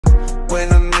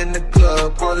when I'm in the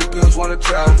club. All the girls wanna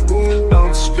travel.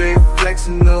 No straight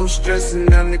flexing, no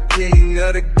stressing. I'm the king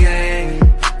of the gang.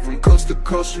 From coast to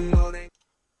coast, you know they.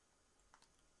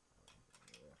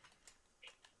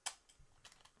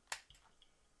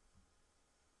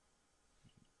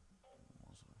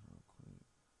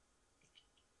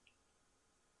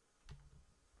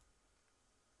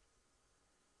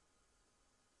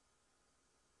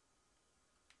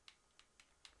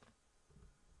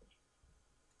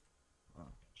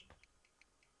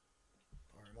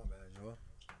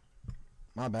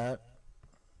 My bad.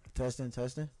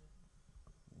 Testing.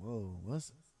 Whoa,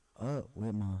 what's up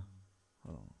with my...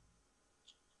 Hold on.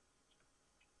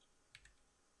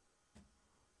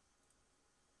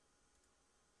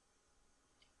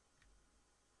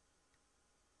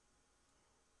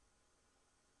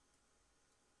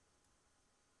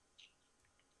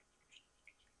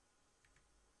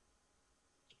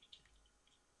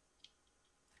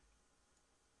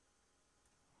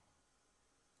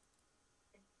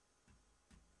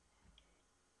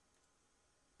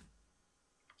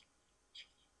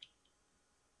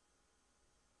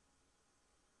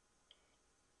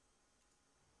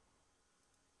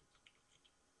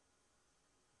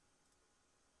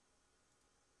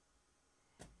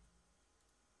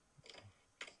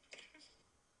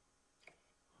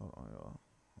 Hold on, y'all.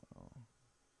 Hold on.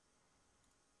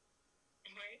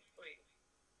 Wait.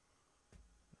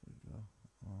 There we go.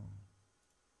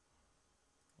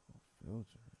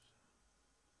 Filters.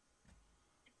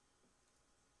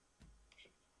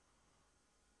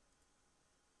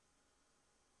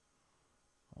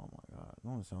 Oh my God!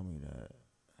 Don't tell me that.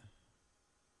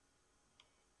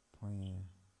 Playing.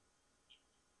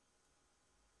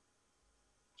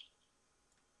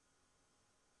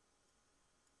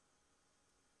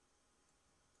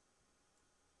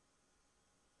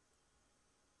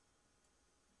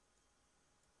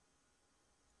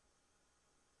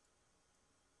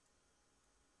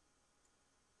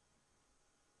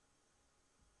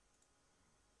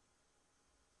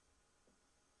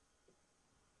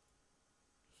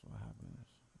 So what happens?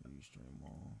 You stream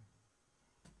on.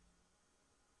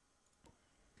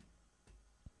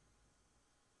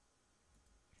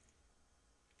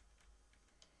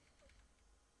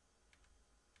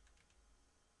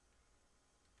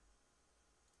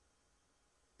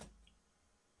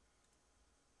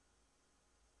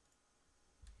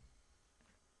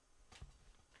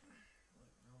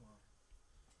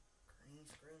 Green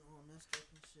screen all messed up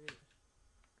and shit.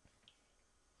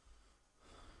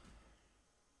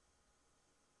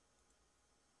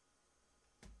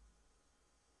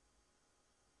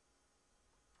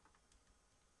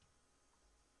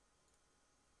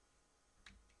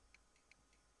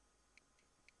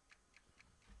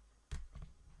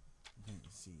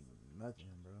 Can't see nothing,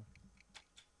 bro.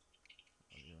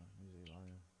 Oh yeah, music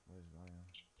volume. Where's volume?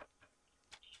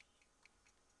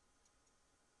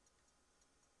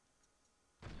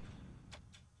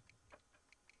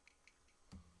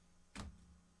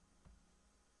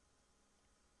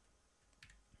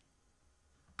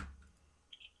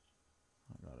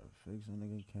 I gotta fix a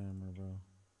nigga camera, bro.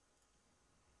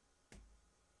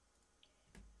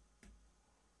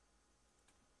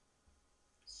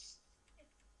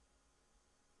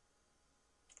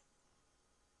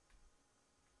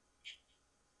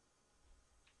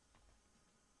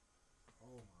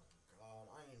 Oh my God,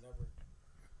 I ain't never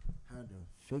had to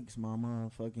fix my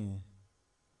motherfucking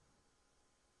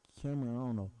camera. I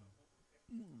don't know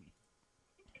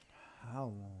how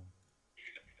long.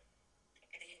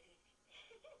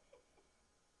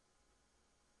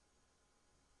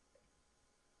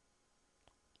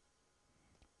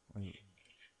 Wait,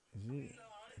 is it?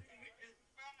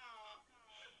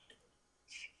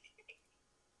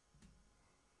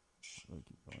 We'll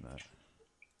keep doing that.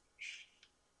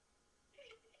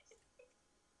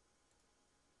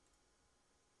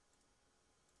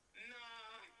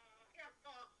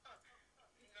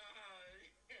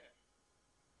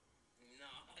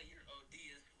 Nah, you're OD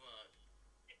as fuck.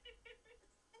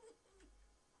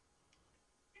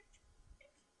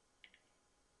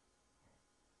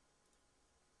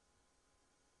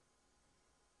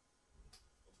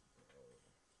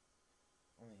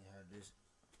 I ain't had this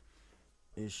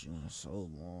issue in so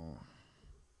long.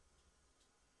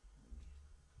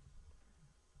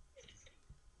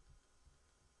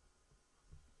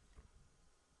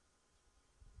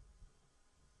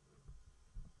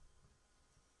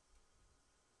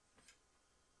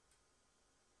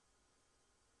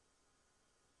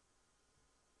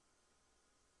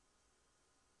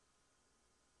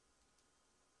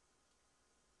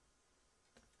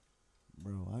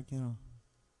 Bro, I can't.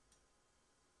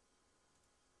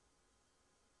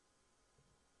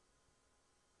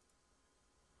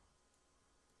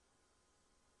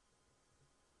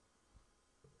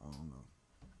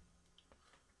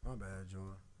 My bad, Joy.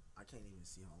 I can't even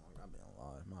see how long I've been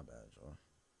alive. My bad, Joy.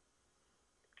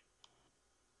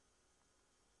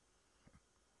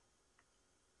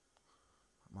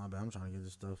 My bad. I'm trying to get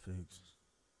this stuff fixed.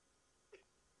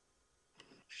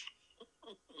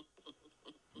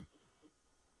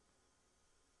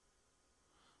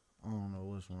 I don't know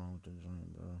what's wrong with the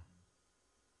joint, bro.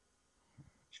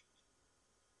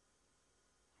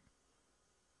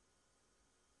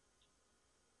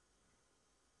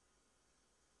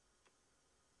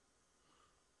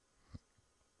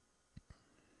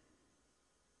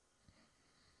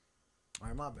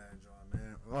 Alright, my bad, Joy,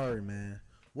 man. Alright, man.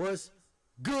 What's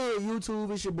good, YouTube?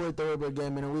 It's your boy Thoroughbred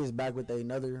Gaming, and we is back with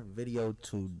another video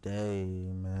today,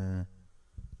 man.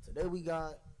 Today we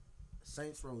got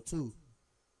Saints Row 2,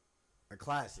 a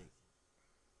classic.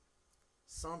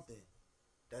 Something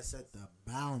that set the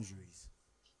boundaries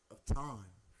of time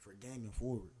for gaming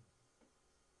forward.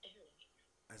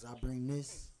 As I bring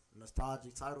this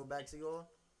nostalgic title back to y'all,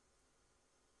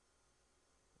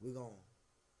 we gonna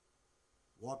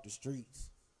walk the streets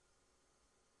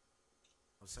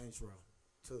of Saints Row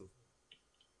 2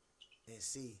 and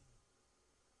see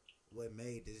what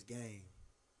made this game,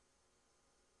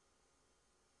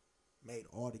 made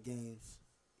all the games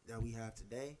that we have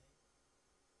today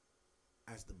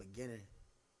as the beginning.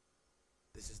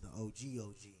 This is the OG.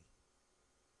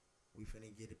 We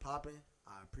finna get it popping.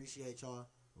 I appreciate y'all.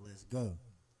 Let's go.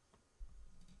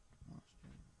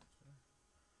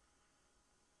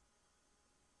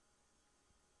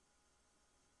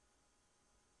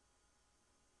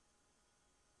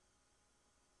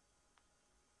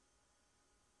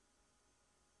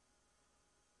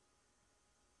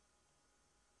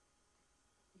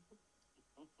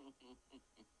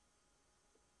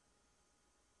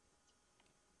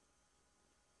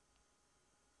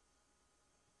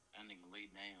 That nigga Lee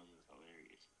Daniels is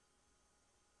hilarious.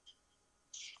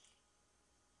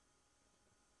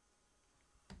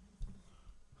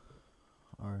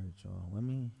 Alright, y'all. Let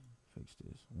me fix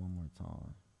this one more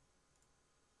time.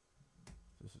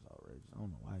 This is outrageous. I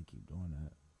don't know why I keep doing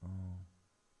that. Alright,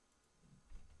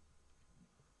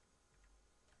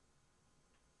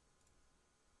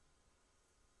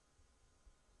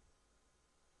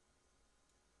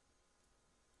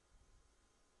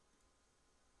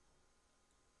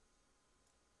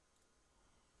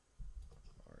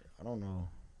 I don't know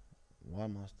why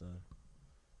my stuff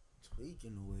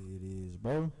tweaking the way it is,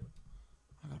 bro.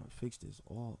 I gotta fix this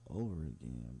all over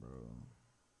again, bro.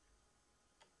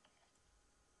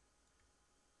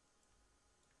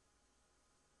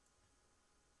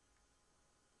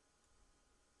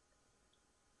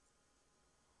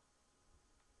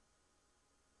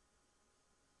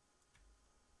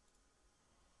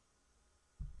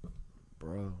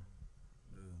 Bro.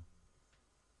 Yeah.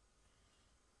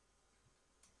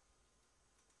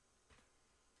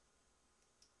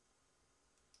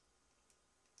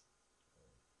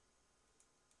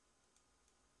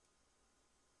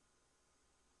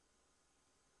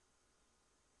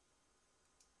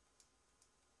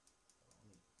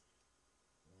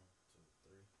 One, two,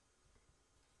 three.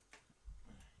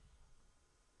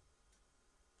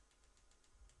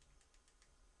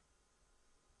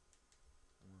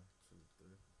 One, two,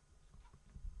 three.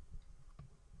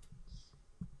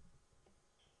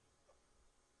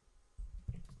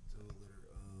 Still a little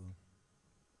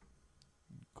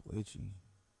glitchy.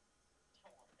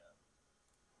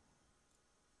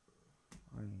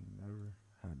 I ain't never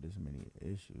had this many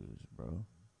issues, bro.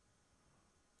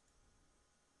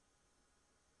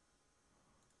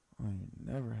 I ain't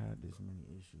never had this many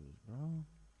issues, bro.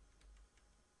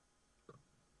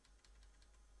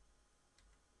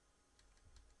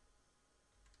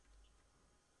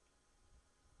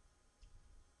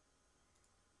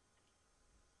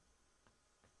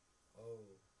 Oh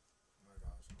my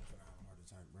gosh, I'm gonna have a heart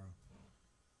attack, bro.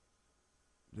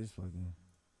 This fucking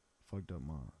fucked up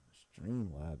my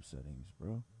Streamlab settings,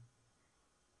 bro.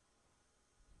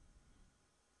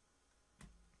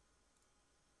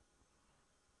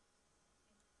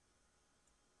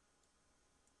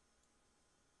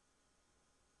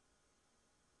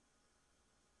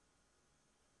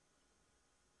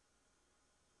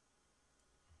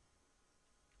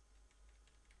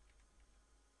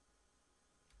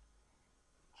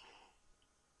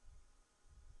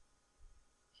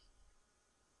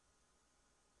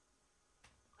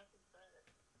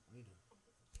 I need to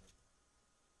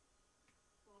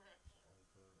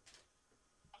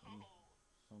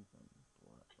something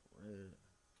black, red.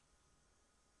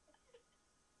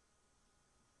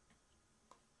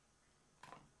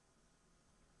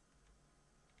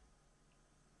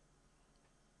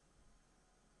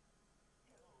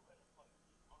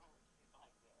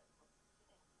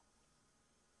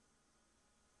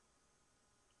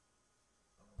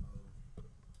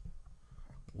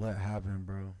 What happened,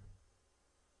 bro?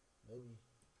 Maybe.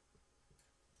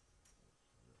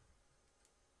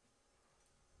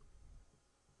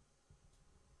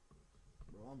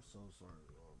 Bro, I'm so sorry,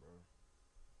 bro.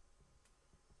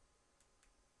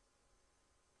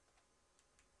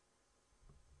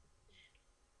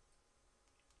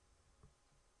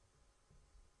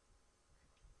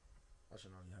 I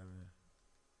should not be having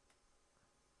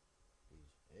these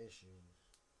issues.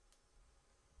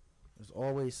 There's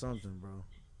always something, bro.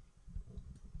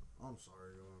 I'm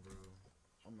sorry, y'all, bro.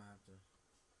 I'm gonna have to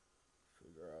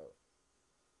figure out.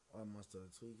 I must have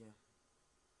tweaking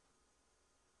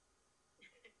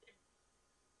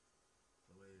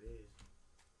the way it is.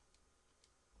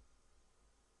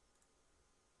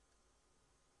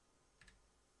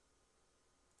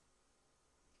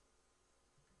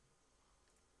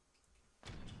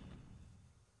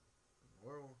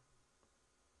 World.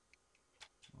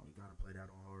 Oh, we gotta play that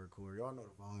on hardcore. Y'all know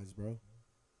the vibes, bro.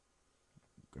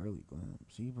 Girly glam.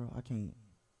 See, bro, I can't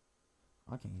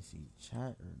see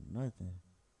chat or nothing.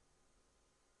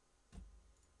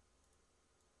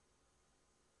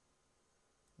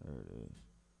 There it is.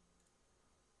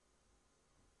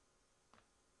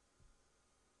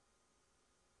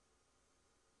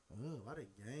 Ugh, why the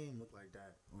game look like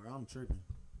that? Or I'm tripping.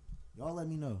 Y'all let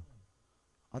me know.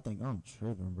 I think I'm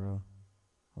tripping, bro.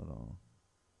 Hold on.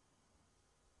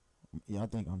 Yeah, I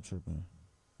think I'm tripping.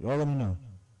 Y'all let me know.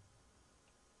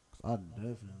 Cause I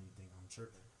definitely think I'm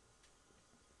tripping.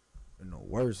 In the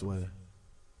worst way.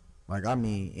 Like, I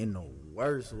mean, in the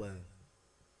worst way.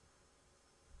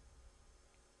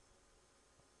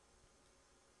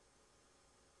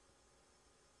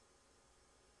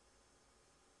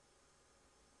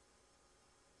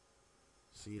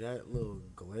 See that little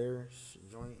glare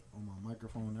joint on my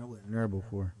microphone? That wasn't there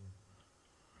before.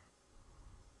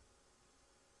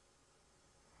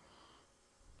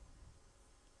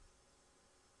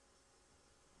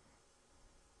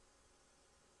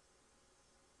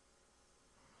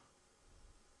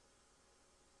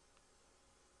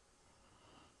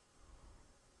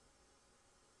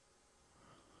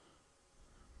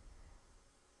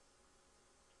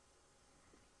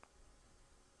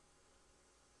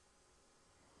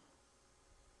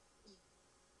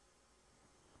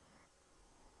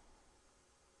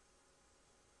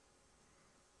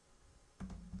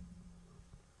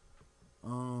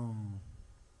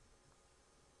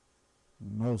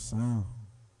 No sound.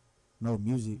 No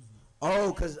music.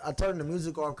 Oh, cause I turned the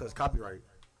music off cause copyright.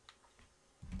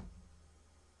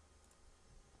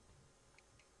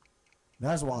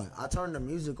 That's why I turned the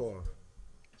music off.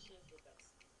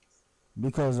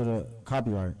 Because of the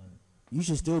copyright. You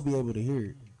should still be able to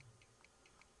hear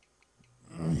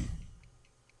it.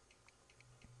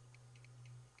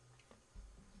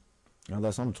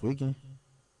 Unless I'm tweaking.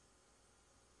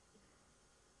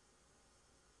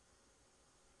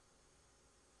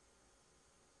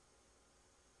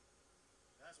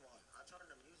 That's why I turned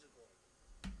the music off.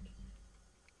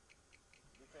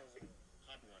 Because of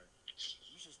copyright.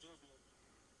 You should still be able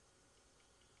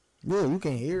to. Yeah, you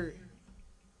can hear it.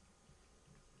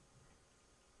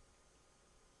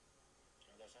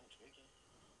 Unless I'm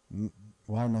tweaking.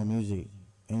 Why no music?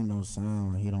 Ain't no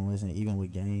sound. He don't listen even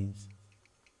with games.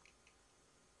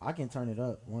 I can turn it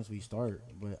up once we start,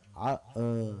 but I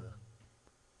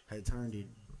had turned it.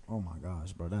 Oh my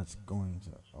gosh, bro, that's going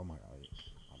to. Oh my god,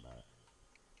 my bad.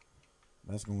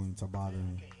 That's going to bother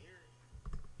me.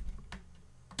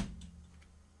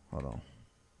 Hold on,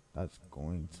 that's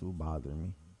going to bother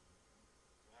me.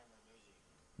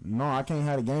 No, I can't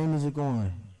have the game music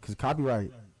on, cause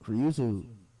copyright for YouTube.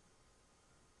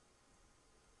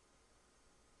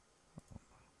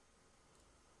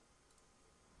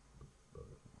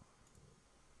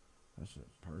 That shit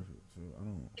perfect too. I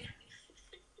don't.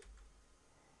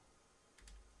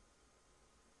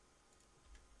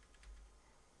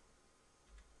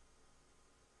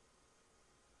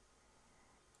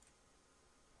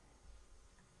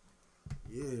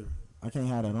 Yeah, I can't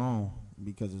have that on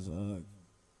because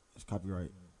it's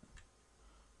copyright.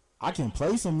 I can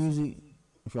play some music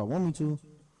if y'all want me to,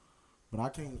 but I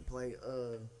can't play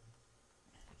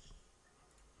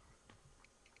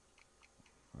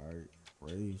Alright,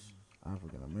 race,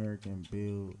 African American,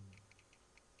 build.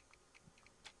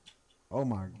 Oh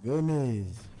my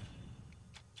goodness.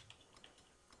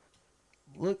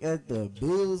 Look at the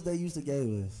bills they used to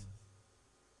give us.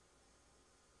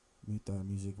 Mute that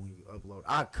music when you upload.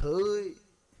 I could.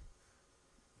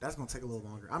 That's gonna take a little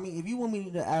longer. I mean, if you want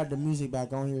me to add the music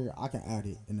back on here, I can add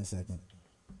it in a second.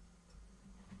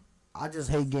 I just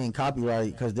hate getting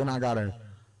copyright because then I gotta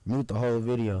mute the whole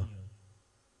video.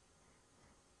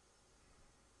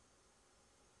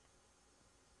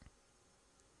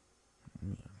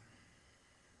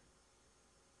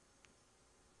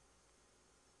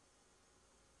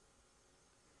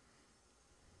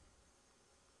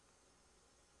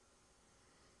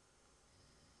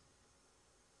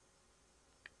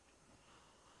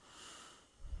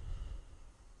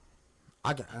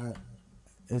 I can.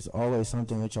 It's always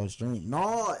something with your stream.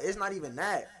 No, it's not even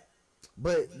that.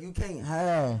 But you can't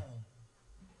have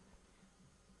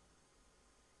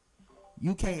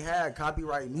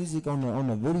copyright music on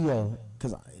the video,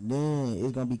 cause then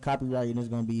it's gonna be copyright and it's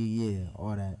gonna be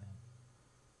all that.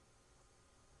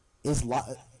 It's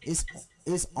it's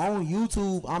it's on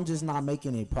YouTube. I'm just not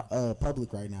making it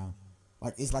public right now.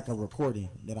 Like it's like a recording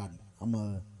that I'm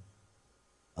gonna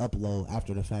upload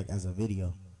after the fact as a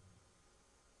video.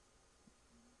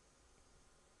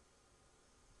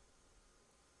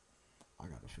 I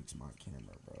gotta fix my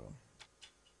camera, bro.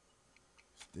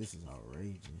 This is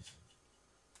outrageous.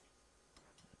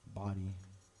 Body.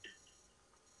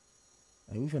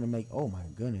 Hey, we finna make. Oh my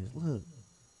goodness! Look,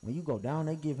 when you go down,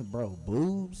 they give it, bro,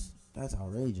 boobs. That's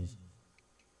outrageous.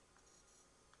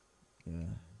 Yeah,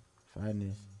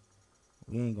 fatness.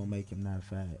 We ain't gonna make him not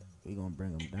fat. We gonna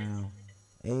bring him down.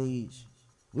 Age.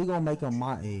 We gonna make him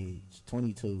my age,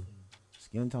 22.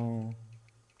 Skin tone.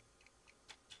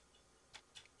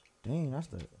 Dang, that's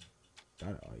the.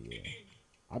 Oh yeah.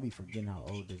 I be forgetting how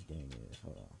old this game is.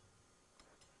 Hold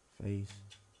on. Face.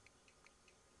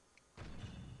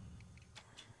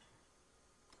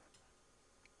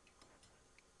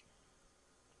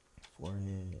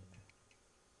 Forehead.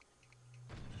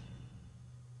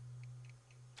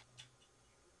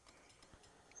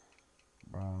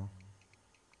 Bro.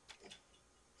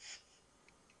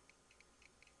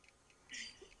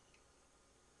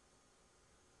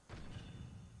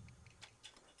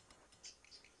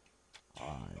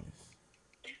 Eyes.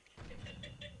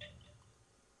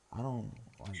 I don't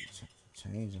like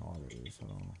changing all of this.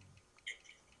 Hold on.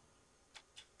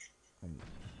 Like,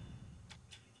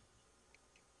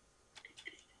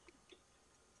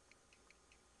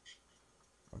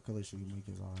 what color should we make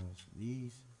his eyes?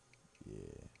 These? Yeah.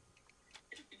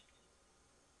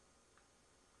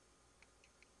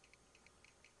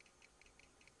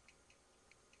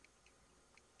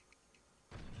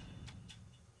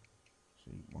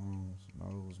 Cheekbones,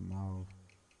 nose, mouth,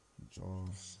 jaw,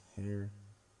 hair.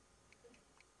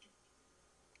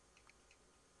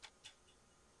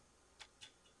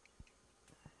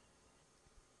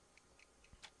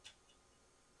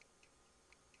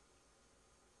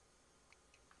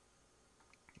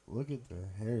 Look at the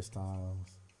hairstyles.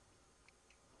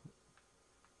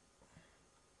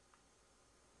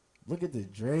 Look at the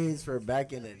dreads for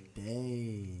back in the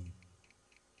day.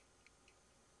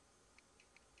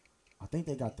 I think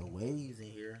they got the waves in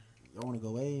here. Y'all want to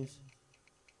go waves?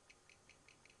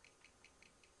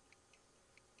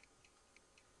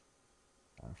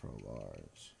 Afro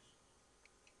large.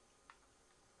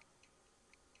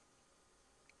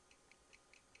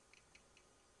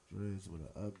 Dreads with an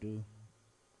updo.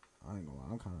 I ain't gonna lie.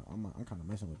 I'm kind of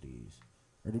messing with these.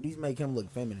 Or do these make him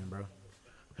look feminine, bro?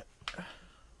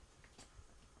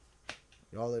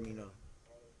 Y'all let me know.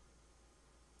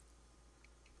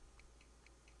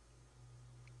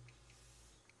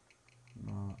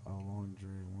 Nah, a long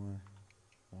dread one,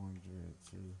 long dread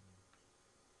two.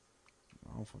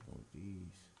 Nah, I'm fucking with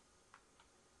these.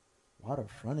 Why the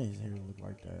front of his hair look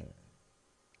like that?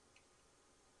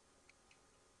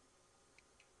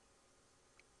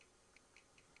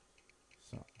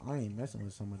 So I ain't messing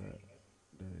with some of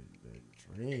the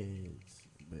dreads,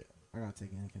 but I gotta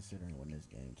take into considering when this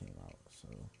game came out. So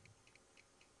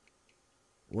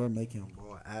we're making him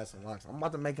bald ass and locks. I'm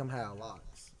about to make him have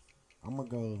locks. I'm gonna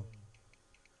go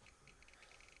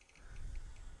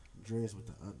dreads with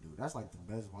the updo. That's like the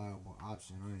best viable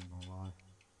option. I ain't gonna lie.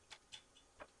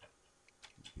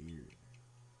 Beard.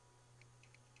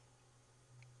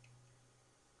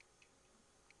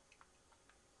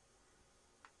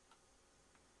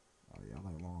 Oh yeah,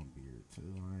 I like long beard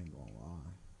too. I ain't gonna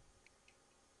lie.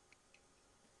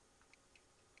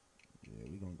 Yeah,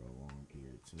 we gonna go long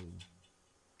beard too.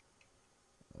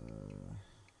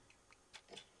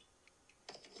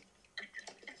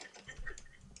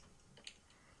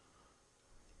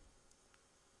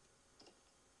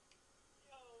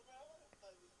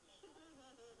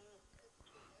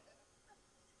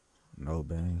 No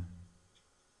bang.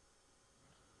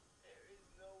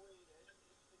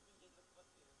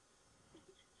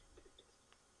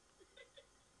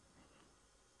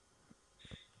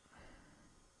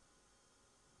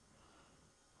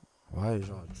 Why is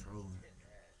y'all trolling?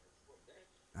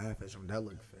 That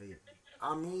look fake.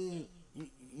 I mean,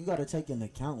 you gotta take into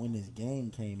account when this game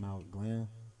came out, Glenn.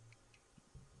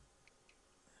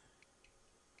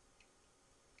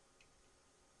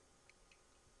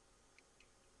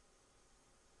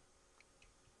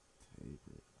 Tape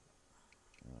it.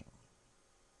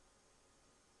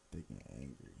 Thick and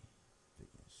angry. Thick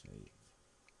and shape.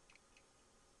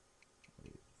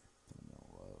 Wait, thumbnail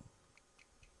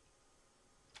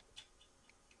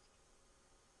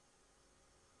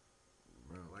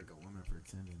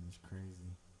is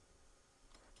crazy.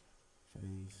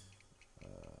 Face,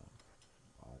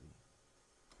 body,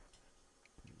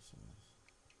 presets.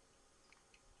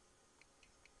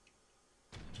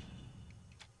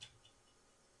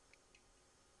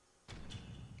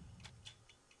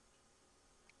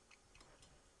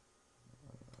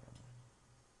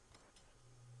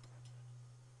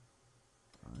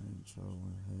 Intro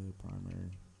and head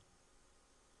primary.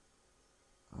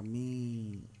 I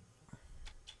mean,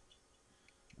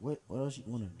 what else you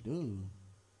wanna do?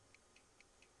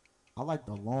 I like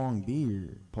the long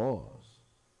beard. Pause.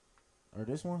 Or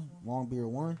this one, long beard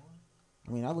 1.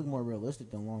 I mean, I look more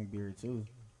realistic than long beard 2.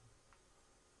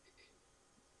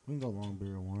 We can go long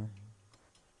beard 1.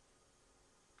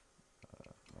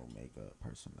 No makeup,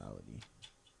 personality.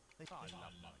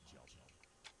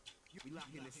 We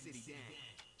locking the city down.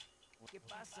 ¿Qué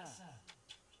pasa?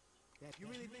 You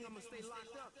really think I'm gonna stay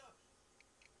locked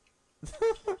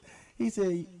up? He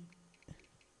said,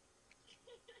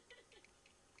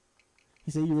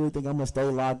 you really think I'm gonna stay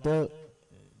locked up?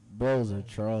 Bro's a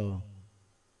troll.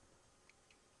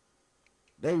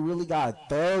 They really got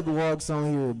thug walks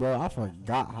on here, bro. I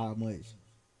forgot how much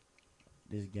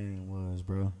this game was,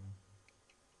 bro.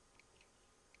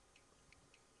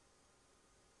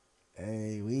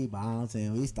 Hey, we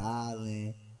bouncing, we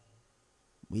styling.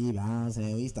 We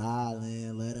bouncing, we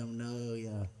styling. Let them know,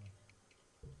 yeah.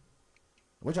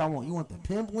 What y'all want? You want the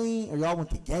pimp lean or y'all want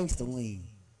the gangster lean?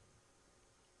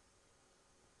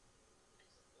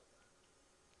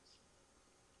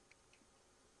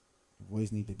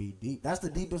 Voice need to be deep. That's the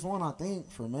deepest one, I think,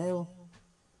 for male.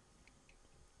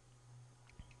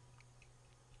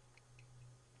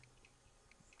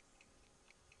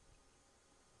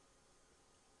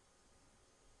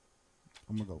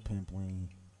 I'm gonna go pimp lean,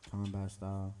 combat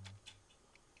style.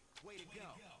 Way to go.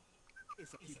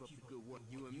 It's a keep up the good work.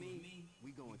 You and me,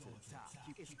 we going to the top.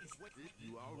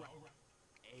 You all right?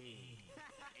 Hey,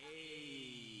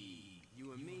 hey.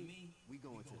 You and me, we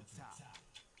going to the top.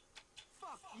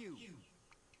 Fuck you.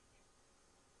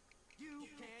 You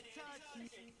can't touch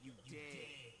me. You dead.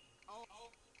 Oh.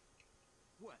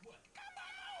 What? Come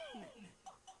on.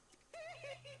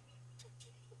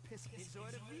 Piss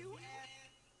sort of you ass.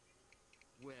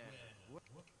 Well, what?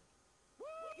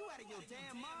 You out of your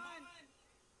damn mind?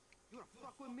 You wanna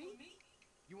fuck with me?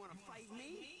 You wanna fight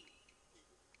me?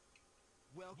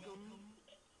 Welcome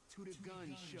to the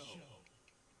gun show.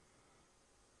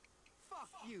 Fuck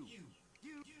you.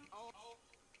 You. Oh.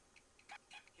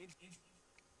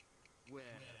 Well,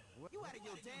 what? You out of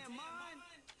your damn mind?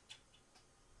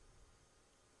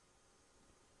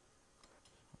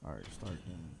 Alright, start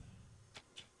game.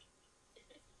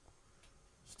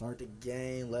 Start the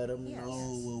game, let them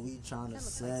know what we trying to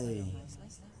say.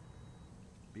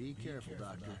 Be careful,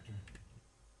 Doctor.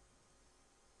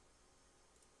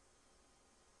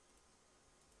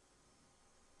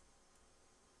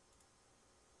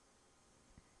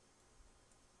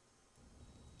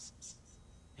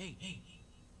 Hey,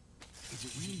 is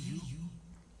it really you?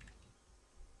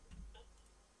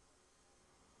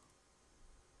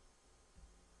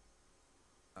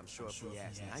 I'm sure if we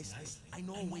ask nicely. I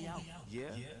know a way out. Yeah?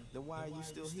 Then why are you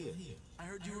still here? I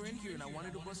heard you were in here and I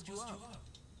wanted to bust you out.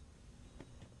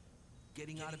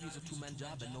 Getting out of here is a two-man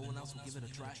job and no one else will give it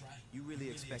a try. You really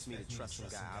expect me to trust some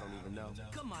guy I don't even know?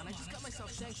 Come on, I just got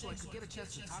myself shanked so I could get a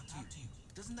chance to talk to you.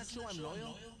 Doesn't that show I'm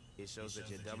loyal? It shows that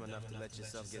you're dumb enough to let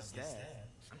yourself get stabbed.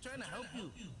 I'm trying to help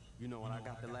you. You know what I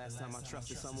got the last time I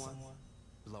trusted someone?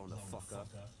 Blown the fuck up.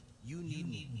 You need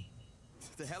me.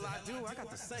 The hell I do? I got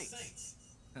the Saints.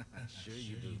 Sure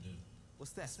you do.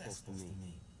 What's that supposed to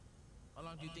mean? How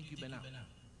long do you think you've been out?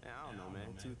 I don't know,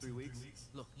 man. 2, 3 weeks?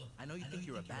 Look, I know you think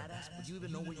you're a badass, but do you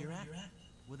even know where you're at?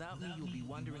 Without me, you'll be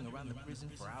wandering around the prison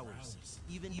for hours.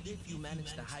 Even if you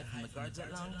manage to hide from the guards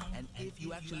that long, and if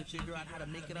you actually figure out how to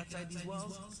make it outside these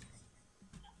walls,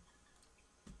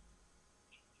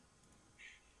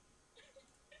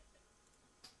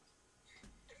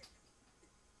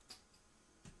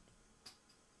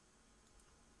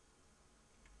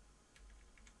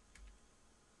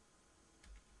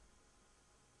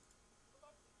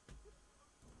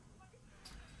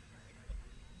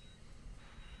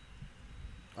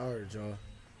 Alright, y'all.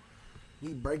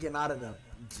 We breaking out of the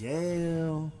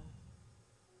jail.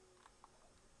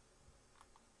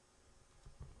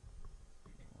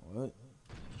 What?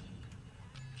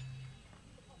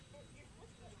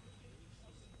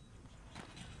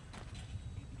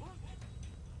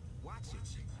 Watch it.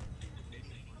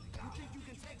 You think you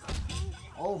can take us through?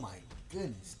 Oh my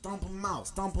goodness. Stomp him out.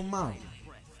 Stomp him out.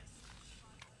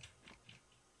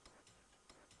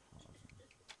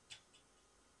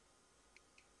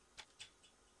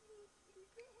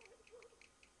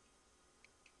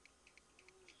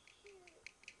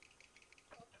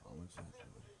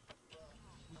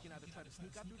 We can either try to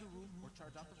sneak out through the roof or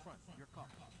charge out the front. Your call.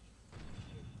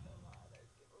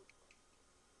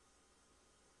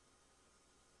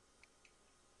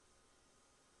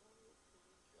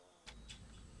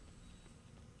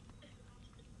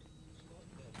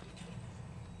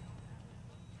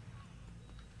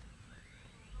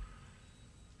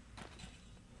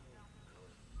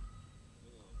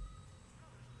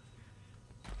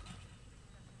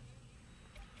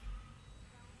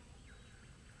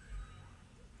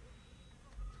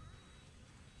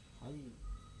 How you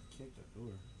kick the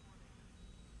door?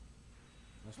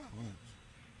 That's punch.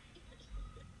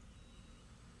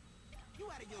 You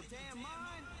out of your damn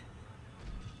mind?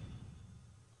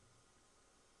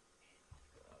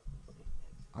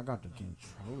 I got the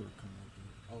controller connected.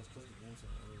 Oh, it's because the game said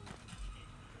earlier.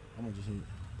 I'm gonna just hit.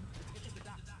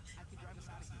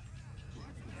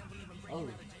 Oh.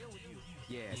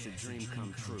 Yeah, it's a dream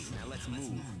come true. Now let's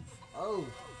move. Oh.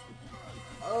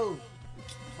 Oh.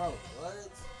 Bro,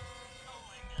 what?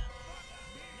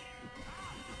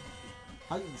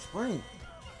 How you sprint?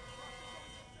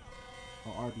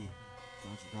 Oh, RB.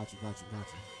 Got you.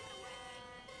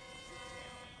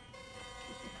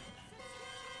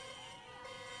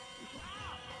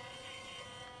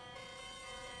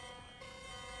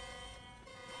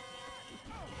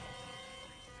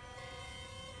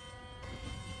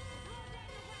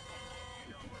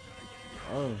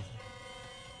 Oh.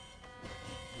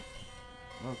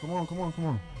 Oh, come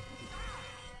on.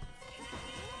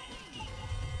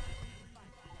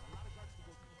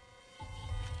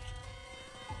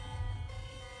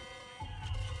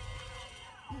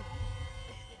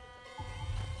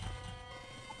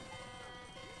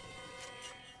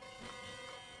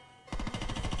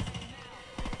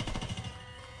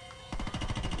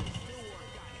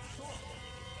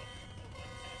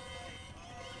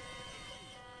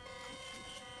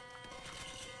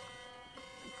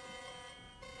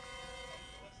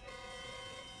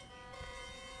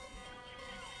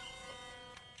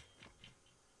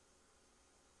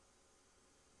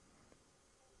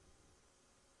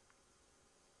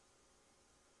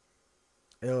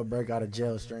 It'll break out of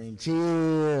jail stream.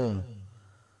 Chill.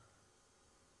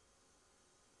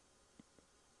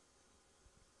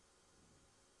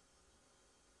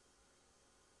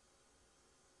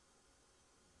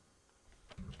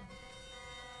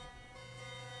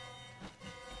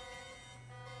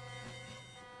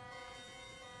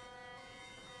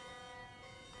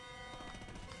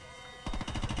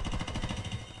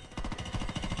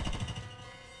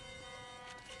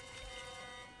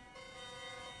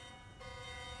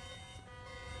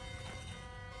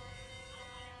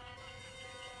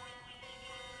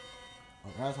 Oh,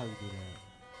 that's how you do that.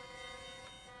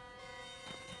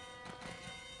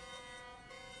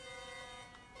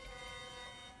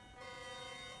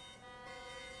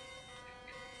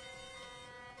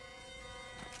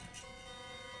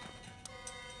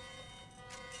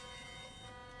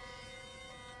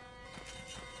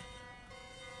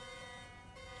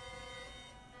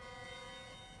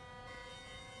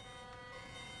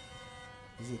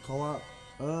 Is it co-op?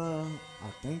 I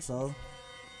think so.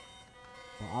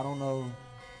 But I don't know.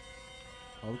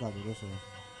 Oh, we gotta do this one.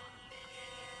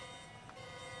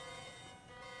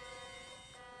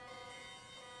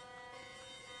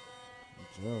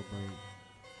 Jailbreak.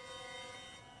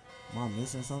 Am I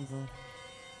missing something?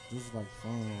 This is like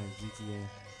fun, like GTA.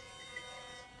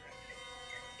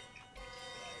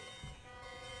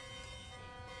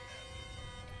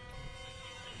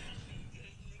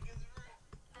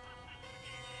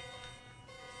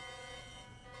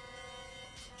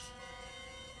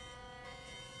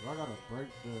 Do I gotta break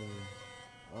the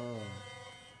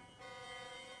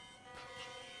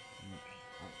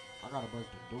I gotta break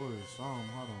the door or something.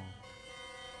 Hold on.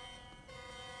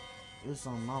 There's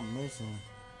something I'm missing.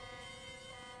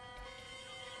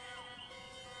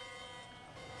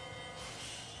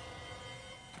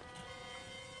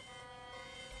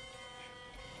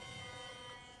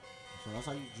 So that's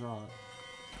how you draw it.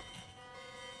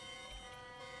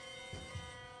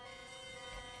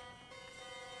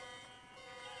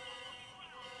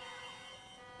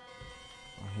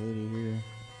 I hate it here.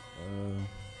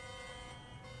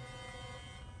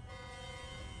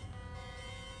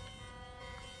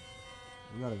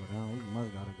 We gotta go down. We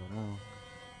must gotta go down.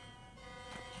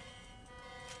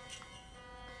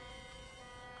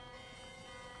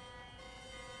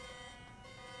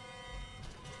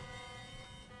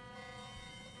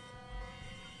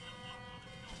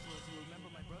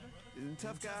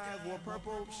 Tough guy, wore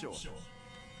purple? Sure.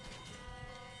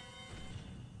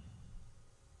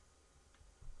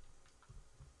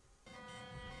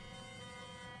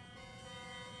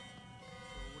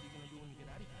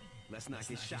 Let's not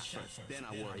get shot first, then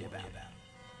I'll worry about it.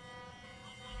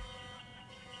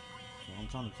 So I'm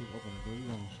trying to keep open the door. You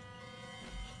gonna...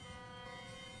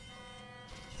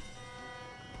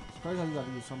 It's crazy how you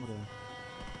gotta use some of the...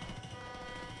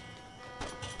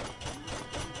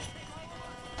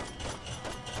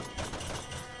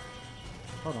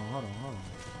 Hold on.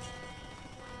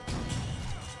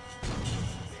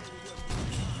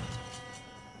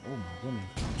 Oh my goodness.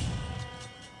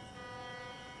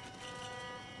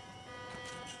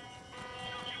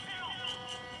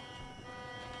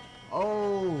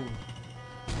 Oh,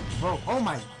 bro. Oh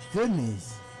my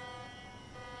goodness.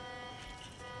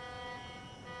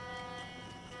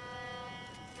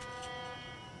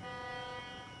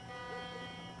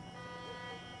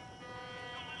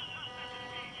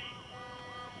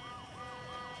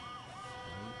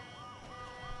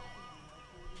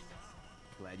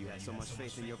 Glad you had so much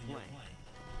faith in your plan.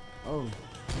 Oh.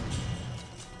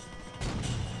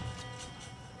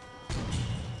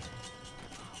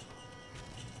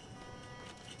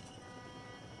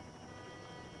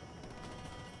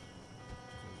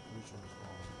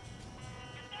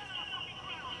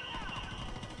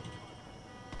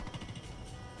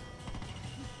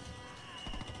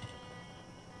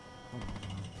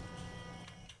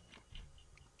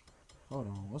 Hold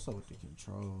on, what's up with the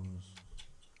controls?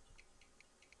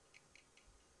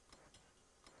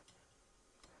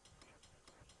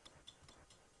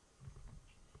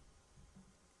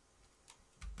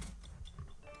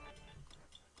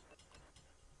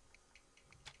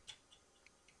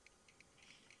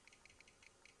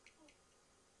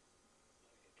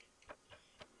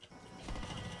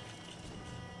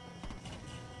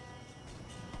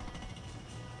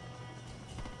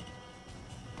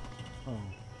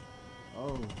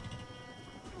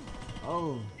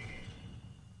 Oh.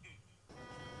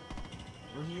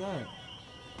 Where he at?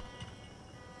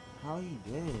 How he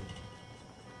dead?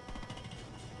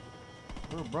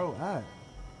 Where bro at?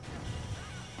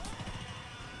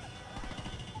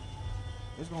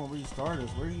 It's gonna restart us.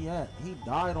 Where he at? He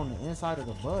died on the inside of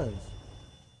the bus.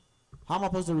 How am I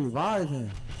supposed to revive him?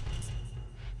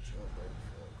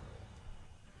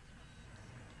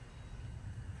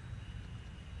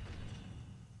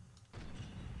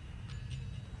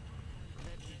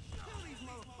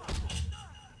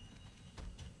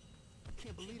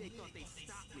 Can't believe they thought they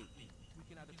stopped me. We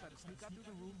can either try to sneak out through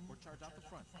the roof or charge out the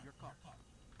front. Your call. I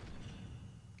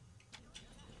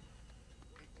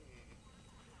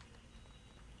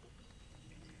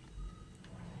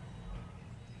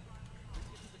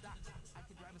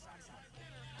can drive us outside.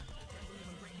 I can't believe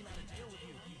I'm breaking out of jail with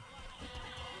you.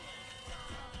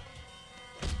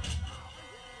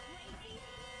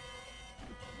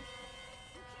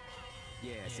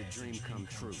 Yeah, it's a dream come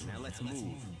true. Now let's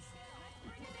move.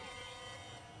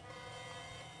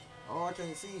 Oh, I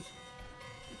can't see.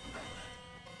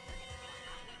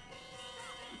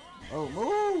 Oh,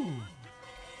 move!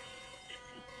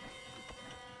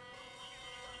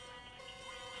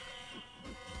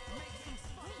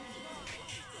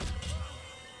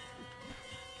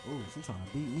 Oh, she's trying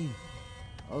to beat me.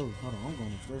 Oh, hold on, I'm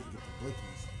going upstairs to get the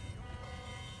blickies.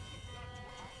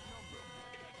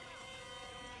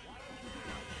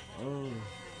 Oh,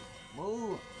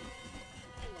 move!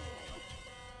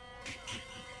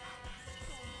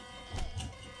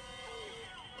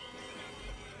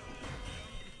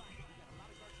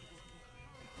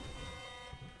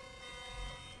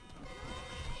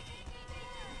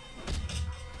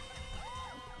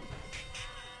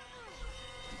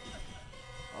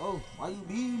 Oh, why you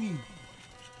beating me? I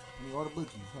need all the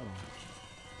blickies. Hold on.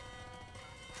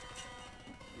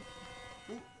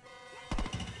 Ooh.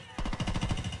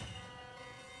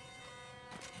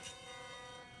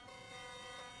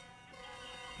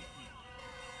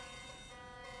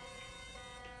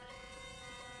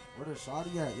 Where the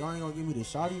shotty at? Y'all ain't gonna give me the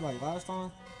shotty like last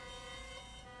time?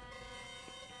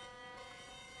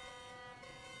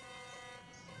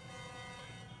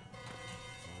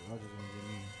 So y'all just gonna give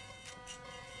me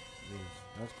this.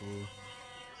 That's cool.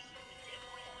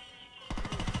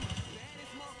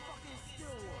 Baddest motherfucker in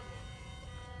Stillwater.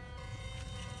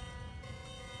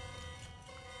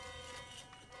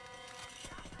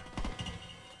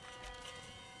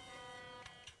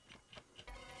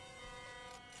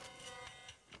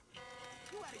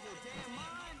 You out of your damn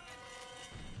mind?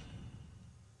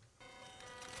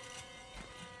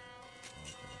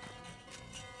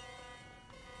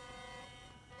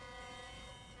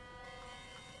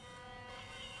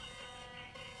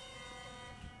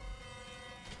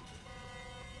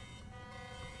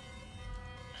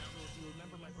 Do you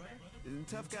remember my brother?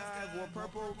 Tough guy, wore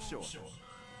purple? Sure.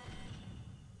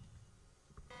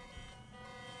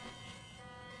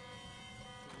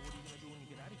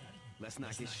 Let's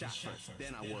not get shot first,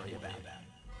 then I'll worry about it.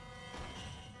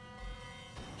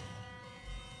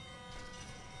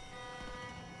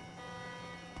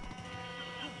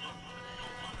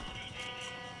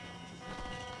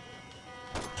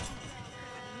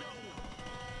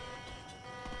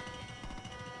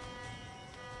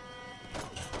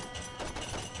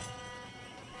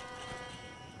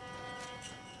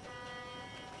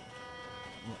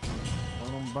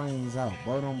 Blow them brains out.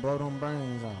 Blow them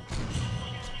brains out.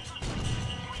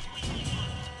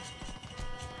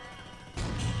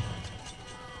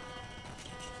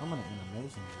 Some of the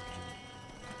animations is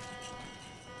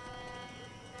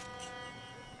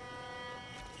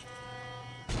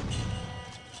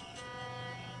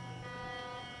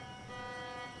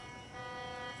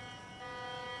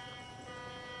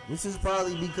good. This is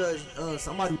probably because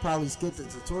somebody probably skipped the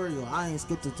tutorial. I ain't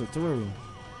skipped the tutorial.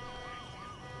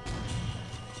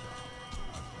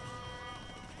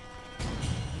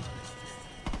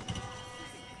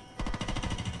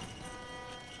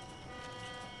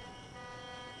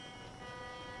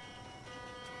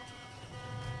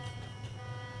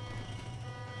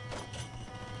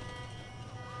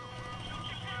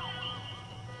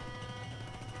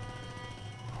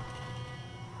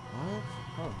 What?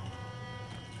 Oh.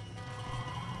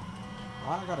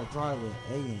 Why I gotta drive with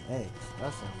A and X?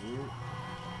 That's so weird.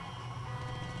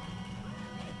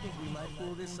 I think we might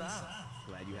pull this out.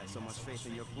 Glad you had so much faith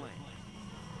in your plan.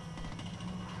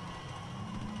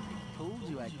 Told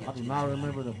you I'd I get do you. not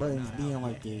remember the buttons being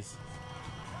like this.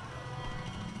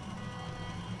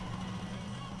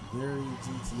 Very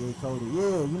GTA coded.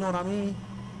 Yeah, you know what I mean?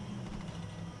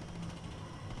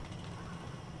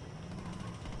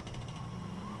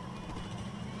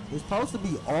 It's supposed to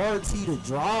be RT to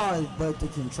drive, but the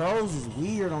controls is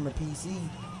weird on the PC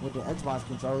with the Xbox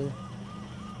controller.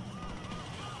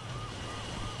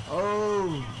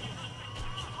 Oh.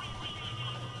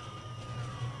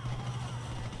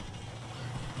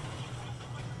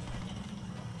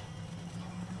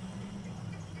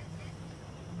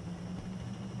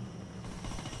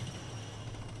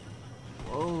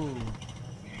 Whoa.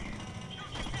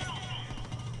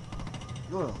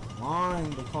 You're lying,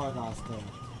 the car got stuck.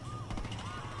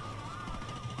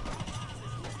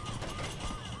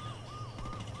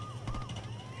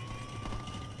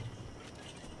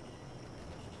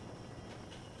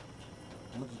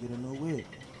 I'm gonna just get a new whip.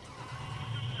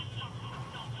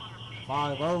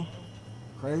 5-0.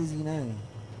 Crazy name.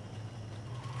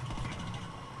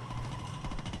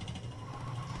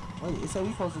 Wait, it said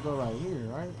we supposed to go right here,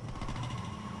 right?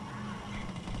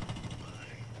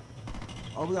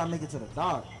 Oh, we gotta make it to the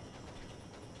dock.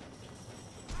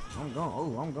 I'm gone.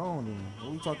 Oh, I'm gone then. What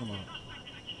are we talking about?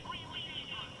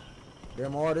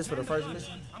 Damn, all this for the first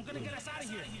mission? I'm gonna get us out of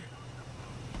here.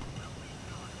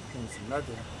 Can't see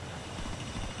nothing.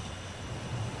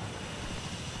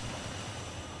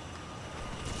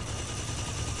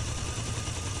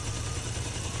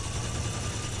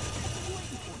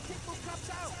 Take those cops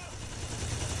out.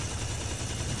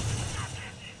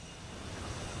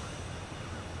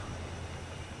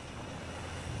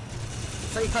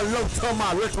 Say hello to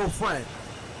my little friend.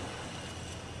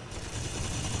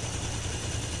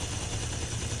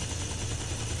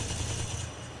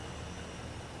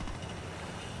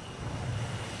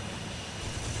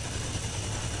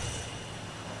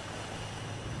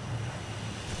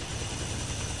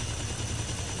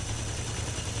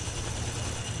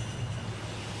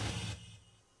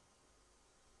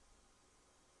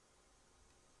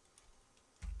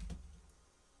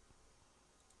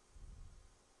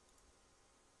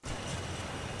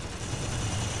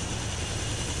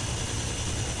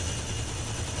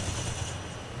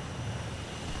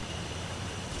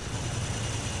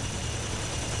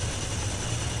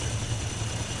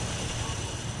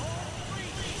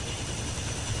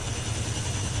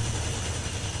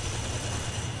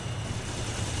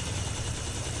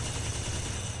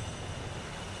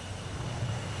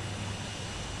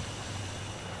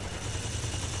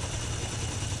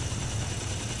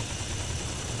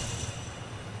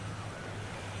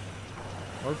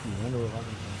 Loki, wonder if I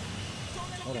can.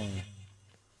 Hold on. I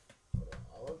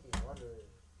Loki, wonder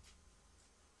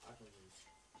if I can just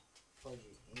plug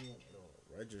it in.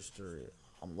 It'll register it.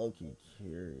 I'm Loki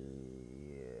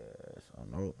curious. I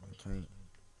know I can't.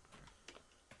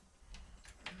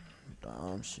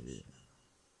 Dumb shit.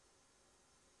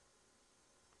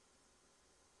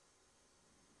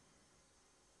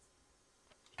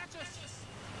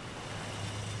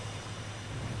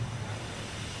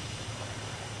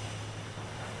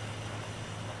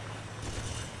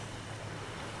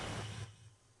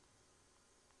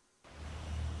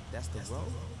 That's the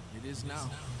road. It is now.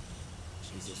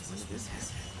 Jesus, when did this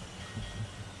happen?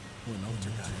 When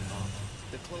Ulter got involved.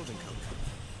 The clothing company.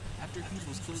 After Hughes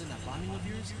was killed in that bombing of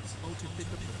yours, Ulter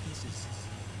picked up the pieces.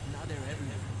 Now they're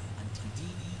everywhere. On TV,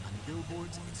 on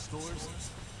billboards, in stores.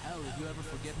 Hell, if you ever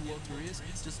forget who Ulter is,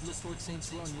 just look towards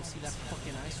Saints Row and you'll see that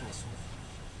fucking eyesore.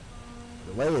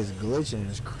 The way it's glitching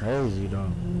is crazy,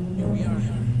 though. Here we are.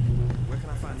 Where can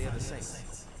I find the other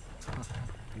saints?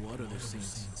 What other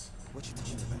Saints? What you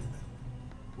talking about?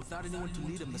 Without anyone to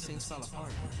lead them, the Saints fell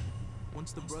apart.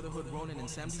 Once the Brotherhood, Ronin, and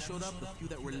Samdi showed up, the few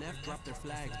that were left dropped their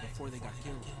flags before they got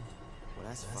killed. Well,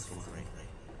 that's fucking great.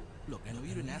 Look, I know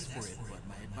you didn't ask for it, but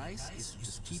my advice is to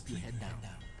just keep your head down.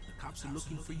 The cops are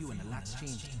looking for you and a lot's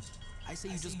changed. I say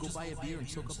you just go buy a beer and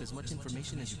soak up as much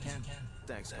information as you can.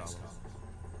 Thanks, Carlos.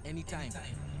 Anytime.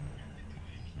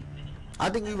 I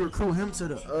think we recruit him to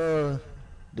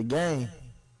the game.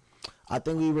 I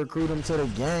think we recruit him to the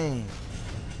game.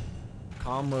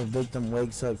 Karma victim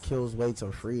wakes up, kills, waits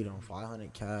of freedom.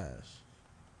 500 cash.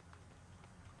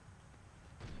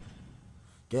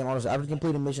 Game auto. After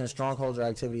completing mission, strongholds or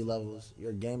activity levels,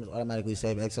 your game is automatically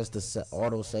saved. Access to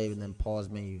auto save and then pause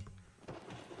menu.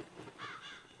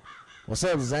 What's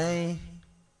up, Zane?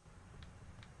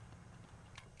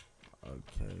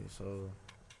 Okay, so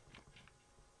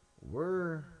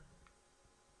we're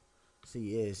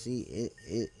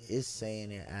it's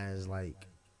saying it as like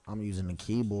I'm using the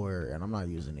keyboard and I'm not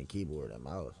using the keyboard and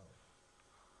mouse.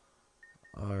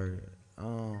 Alright,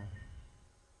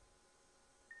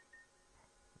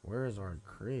 where's our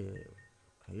crib?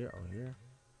 Here, oh here.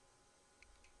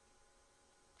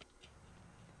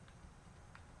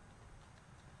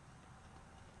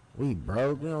 We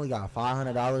broke. We only got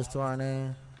 $500 to our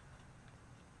name.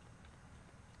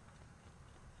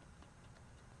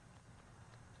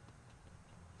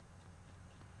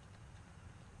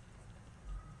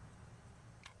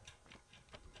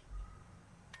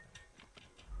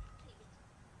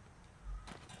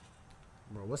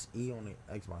 Bro, what's E on the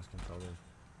Xbox controller?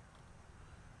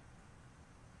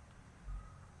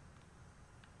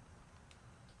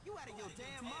 You out of your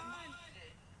damn mind?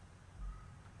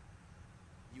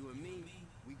 You and me,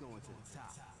 we going to the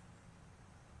top.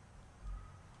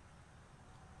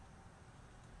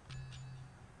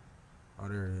 Oh,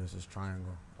 there it is. It's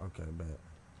triangle. Okay, bet.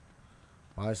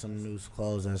 Buy some new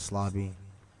clothes at Sloppy.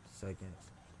 Seconds.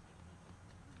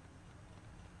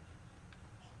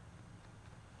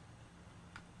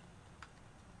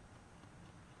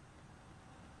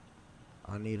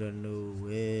 I need a new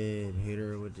whip. Hit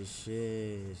her with the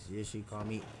shit. Yeah, she call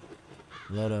me.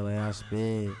 Love the way I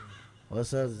spit.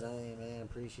 What's up, Zane, man?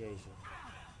 Appreciate you.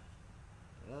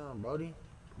 Yeah, Brody.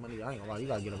 Money, I ain't gonna lie. You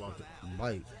gotta get up off the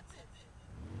bike.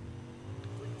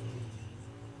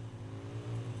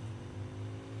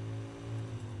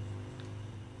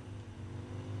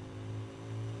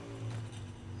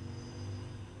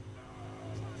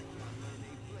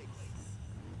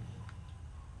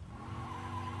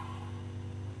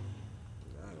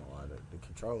 I ain't gonna lie. The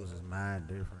controls is mad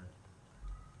different.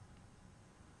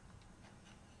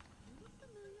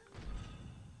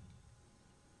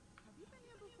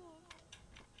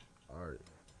 Alright,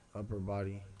 upper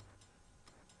body.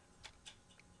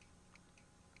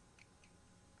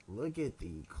 Look at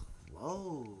the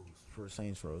clothes for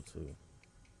Saints Row 2.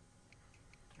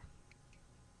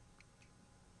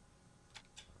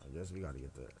 I guess we gotta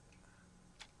get that.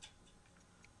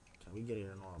 Can we get it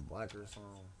in all black or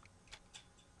something?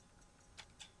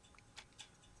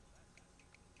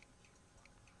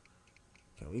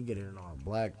 Can we get it in all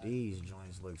black? These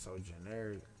joints look so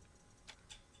generic.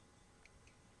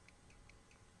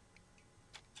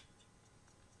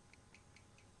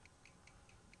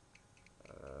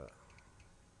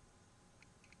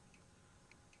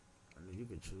 You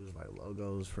could choose like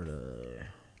logos for the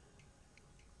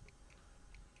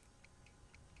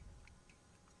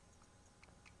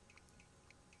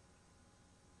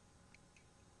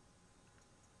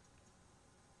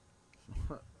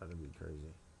that'd be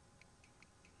crazy.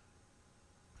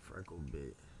 Freckle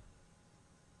bit.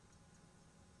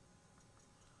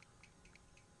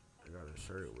 I got a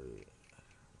shirt with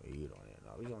weed on it.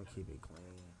 No, we gonna keep it clean.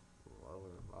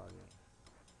 Lower body.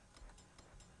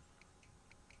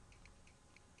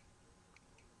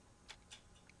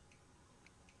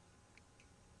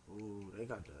 Ooh, they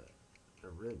got the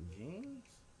ripped jeans.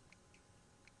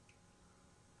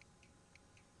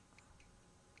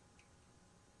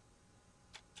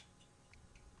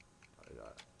 I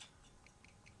got.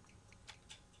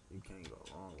 You can't go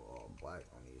wrong with all black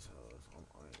on these hoes. I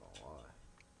ain't gonna lie.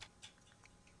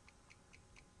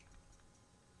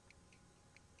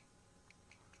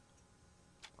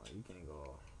 Oh, you can't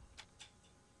go.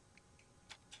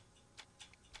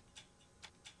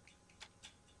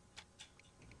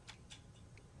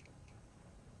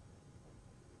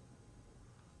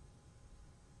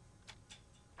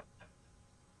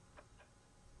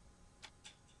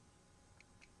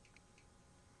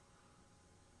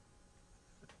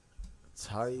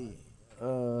 tight.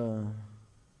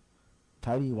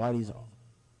 Tidy Whitey's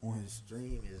on his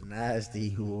stream is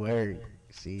nasty work.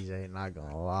 CJ, not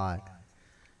gonna lie.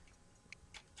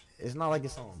 It's not like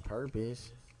it's on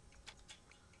purpose.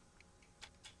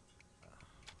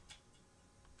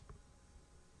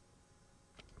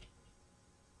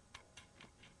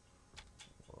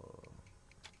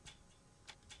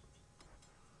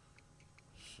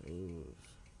 Shoes.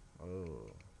 Oh.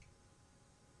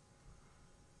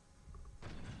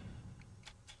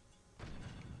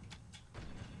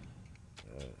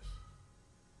 Yes.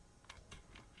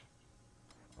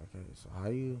 Okay, so how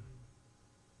you...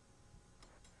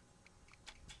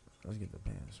 Let's get the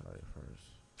pants right first.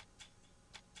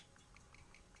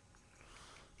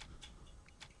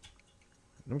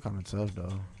 Them kind of tough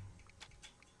though.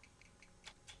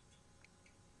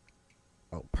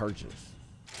 Oh, purchase.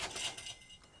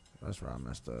 That's where I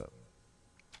messed up.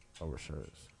 Over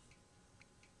shirts.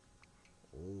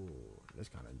 Ooh, this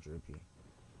kind of drippy.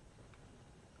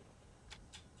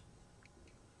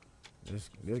 This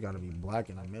gotta be black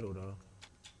in the middle though.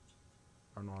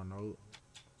 Or no, no.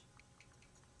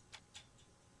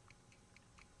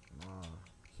 Nah,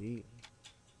 heat.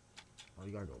 Oh,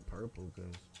 you gotta go purple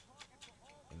because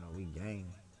you know we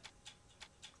gang.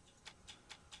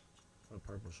 What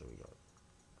purple should we go?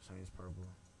 Saints purple.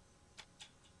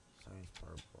 Saints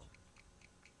purple.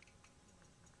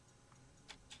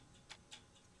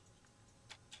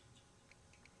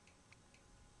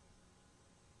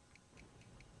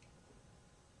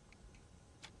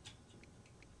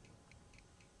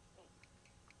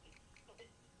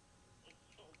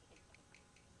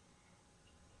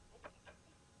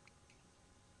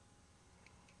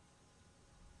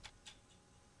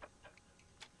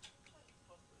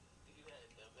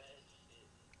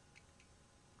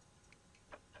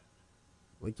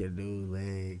 We can do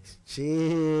legs.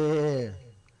 Chill.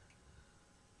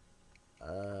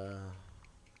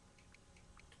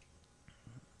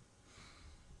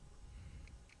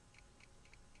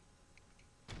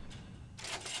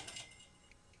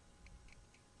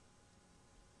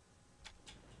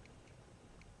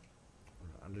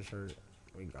 Undershirt.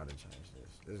 We gotta change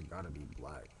this. This gotta be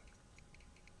black.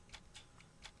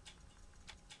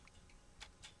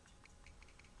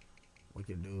 We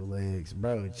can do legs,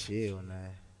 bro. Chill on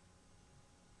that.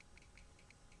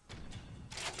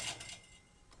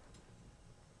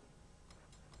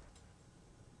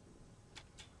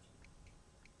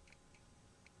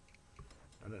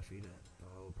 I defeated the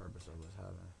whole purpose of us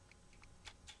having.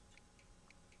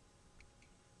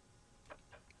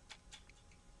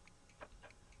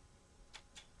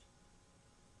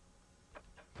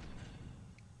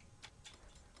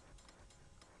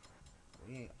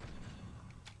 We ain't.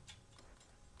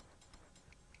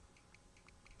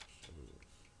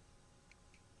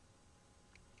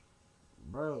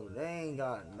 Bro, they ain't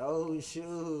got no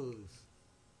shoes.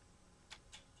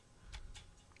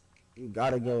 You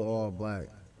gotta go all black.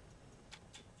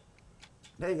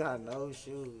 They got no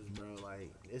shoes, bro.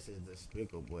 Like, this is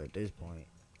despicable at this point.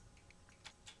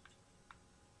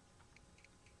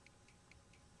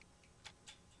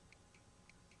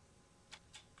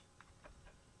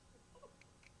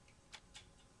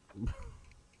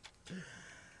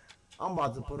 I'm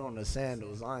about to put on the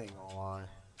sandals. I ain't gonna lie.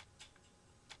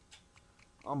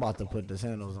 I'm about to put the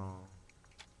sandals on.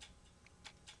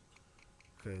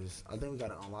 Cause I think we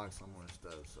gotta unlock some more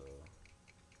stuff, so.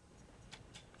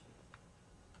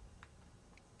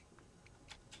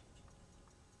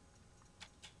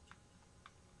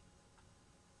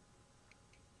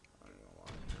 I ain't gonna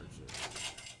lie, purchase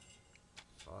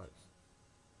socks.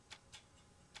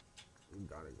 We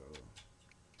gotta go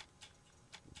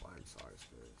black socks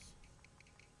first.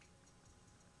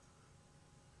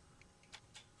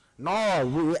 No,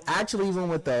 we actually went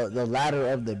with the ladder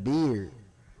of the beard.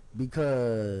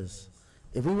 Because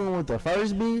if we went with the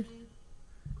first beard,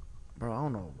 bro, I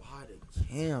don't know why the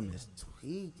cam is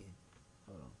tweaking.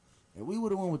 Hold on. If we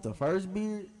would have went with the first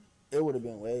beard, it would have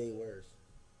been way worse.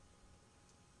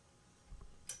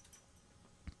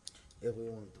 If we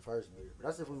went with the first beard. But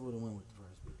that's if we would have went with the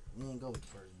first beard. We didn't go with the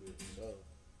first beard, so.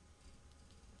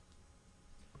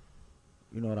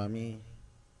 You know what I mean?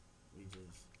 We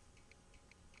just.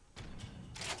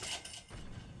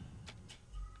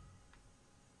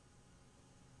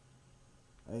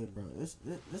 Hey, bro, this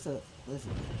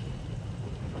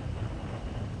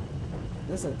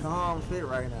a calm fit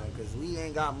right now, cause we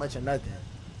ain't got much of nothing.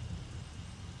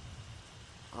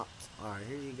 All right,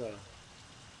 here you go.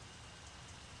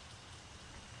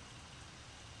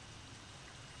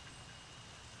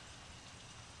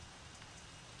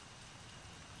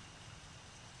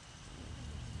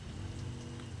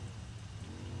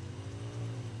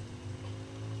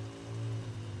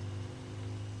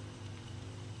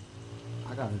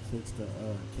 gotta fix the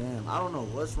cam. I don't know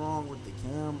what's wrong with the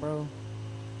cam, bro.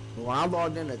 But when I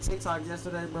logged into TikTok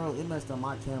yesterday, bro, it messed up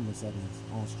my camera settings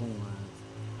on Streamlines.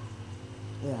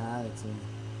 It had to.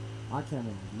 My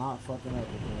camera was not fucking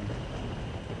up before.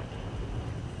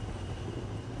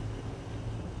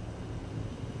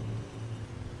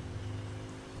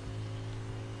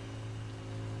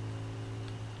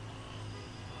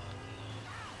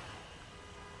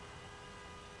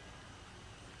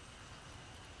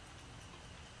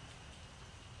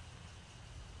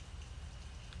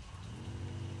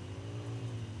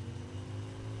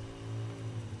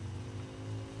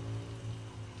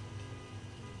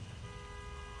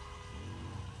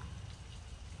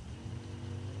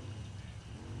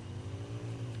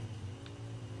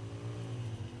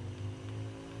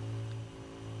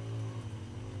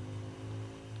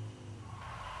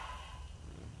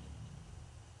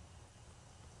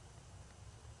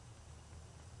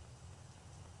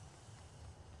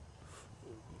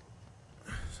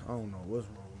 I don't know what's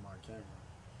wrong with my camera.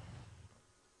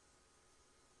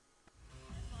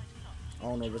 I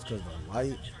don't know if it's because the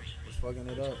light was fucking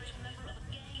it up.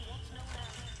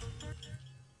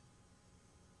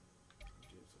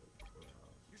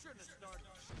 You shouldn't have started.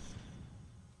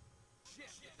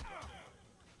 Shit.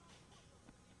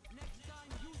 Next time,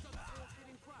 use up bullshit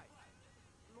and cry.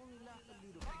 You'll only laugh a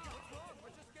little. What's wrong?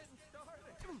 We're just getting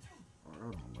started.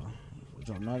 Hold on, bro. What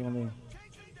y'all not gonna do?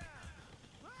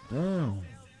 Damn.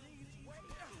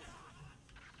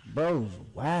 Bro's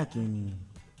whacking me.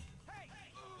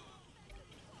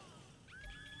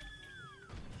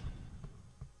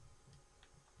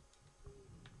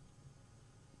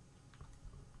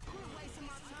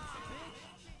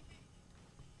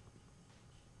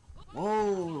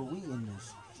 Whoa, we in the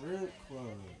strip club.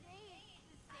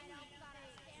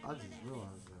 I just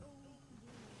realized that.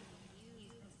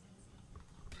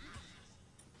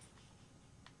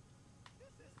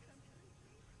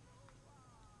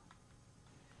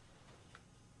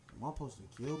 Am I supposed to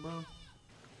kill, bro?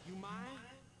 You mind?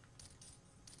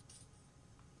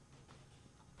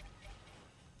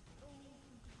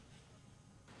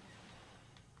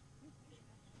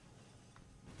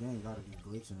 The game gotta be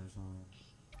glitching or something.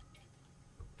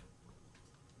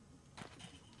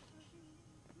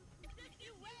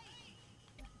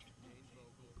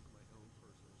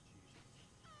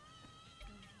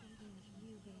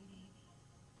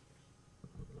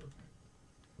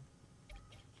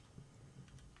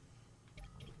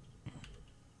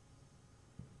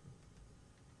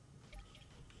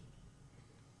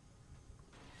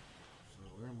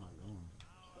 Where am I going?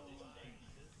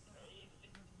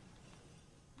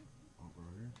 Over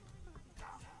here?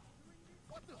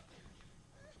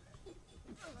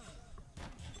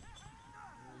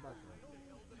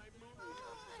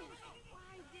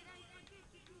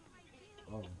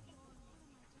 Oh.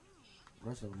 The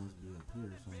rest of it must be up here or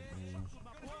something.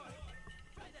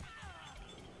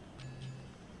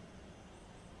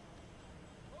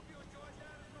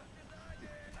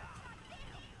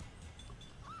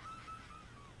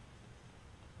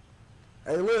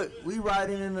 Hey, look, we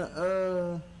riding in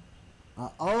the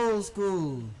old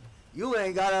school. You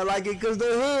ain't gotta like it cause the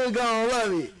hood gon'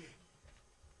 love it.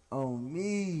 On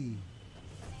me.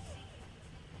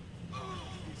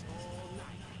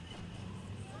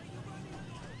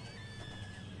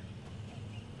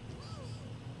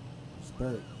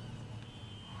 Respect.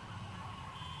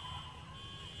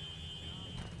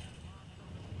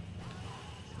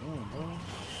 Damn, bro.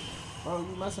 Bro,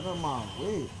 you messing up my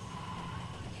wig.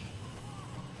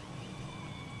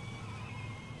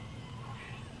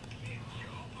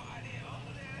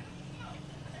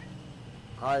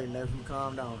 Alright, nephew,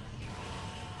 calm down.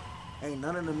 Ain't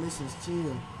none of the missions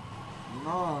chill.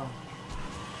 Nah.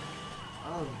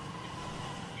 Oh.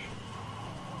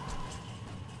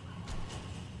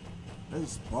 They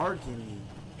sparking me.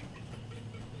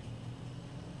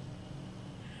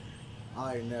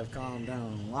 Alright, Nev, calm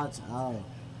down. Watch out.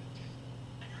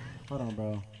 Hold on,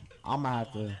 bro. I'ma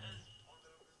have to.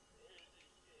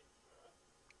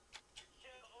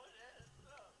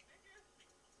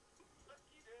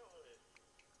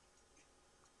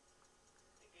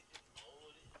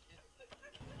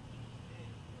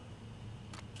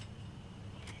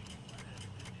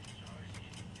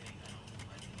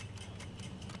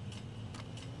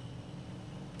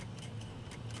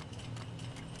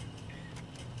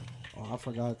 I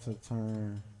forgot to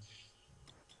turn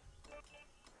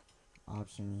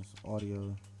options,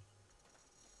 audio.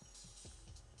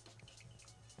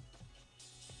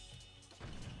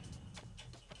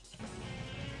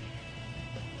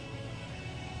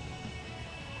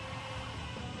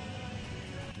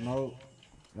 Nope,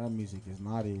 that music is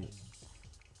not it.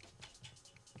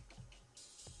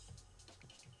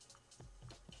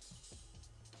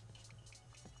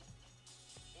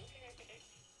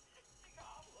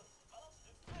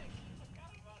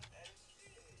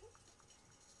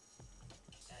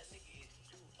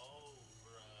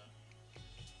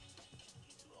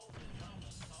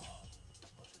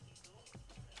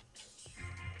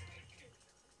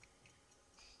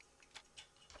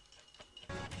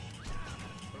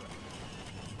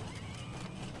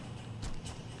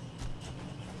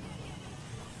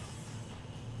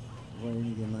 when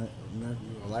you get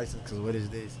a license, cause what is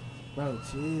this? Bro,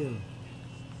 chill.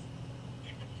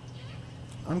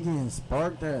 I'm getting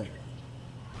sparked at.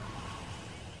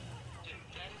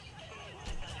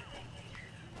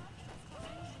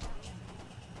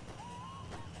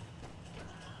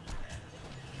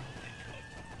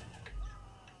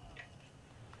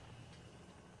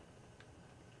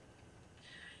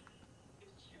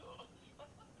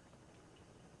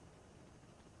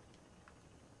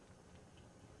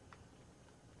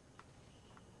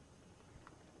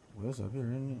 What's up here,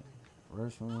 isn't it?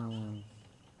 Restaurant.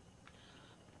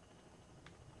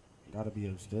 Gotta be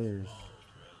upstairs.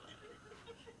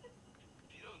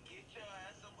 You don't get your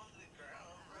ass up on the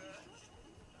ground, bro.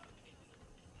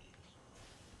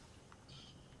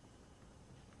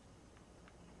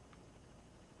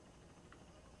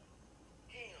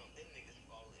 Damn, them niggas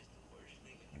falling is the worst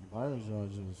nigga. Why is y'all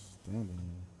just standing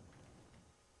here?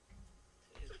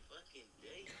 It's fucking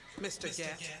day. Mr.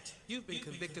 Gatt, you've been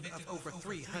convicted of over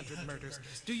 300 murders.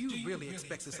 Do you really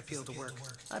expect this appeal to work?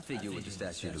 I figure with the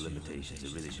statute of limitations,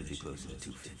 it really should be closer to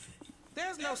 250.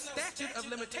 There's no statute of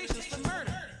limitations for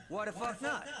murder. Why the fuck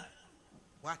not?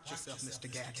 Watch yourself,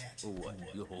 Mr. Gatt. Or what?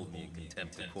 You'll hold me in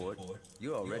contempt of court?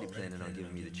 You're already planning on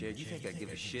giving me the chair. You think I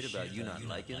give a shit about you not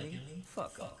liking me?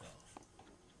 Fuck off.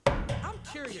 I'm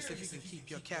curious if you can keep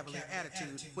your cavalier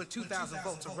attitude when 2,000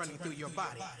 volts are running through your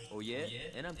body. Oh yeah?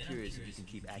 And I'm curious if you can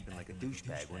keep acting like a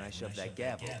douchebag when I shove that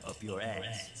gavel up your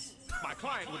ass. My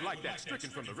client would like that stricken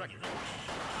from the record.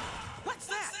 What's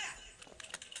that?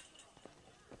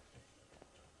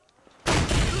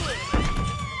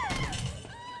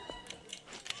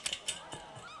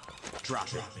 Drop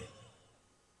it.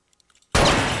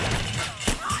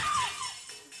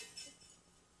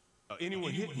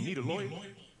 Anyone hit and need a lawyer?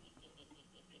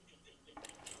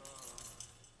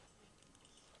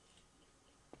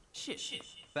 Shit.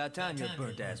 About time your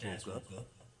burnt ass woke up.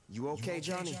 You okay,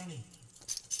 Johnny?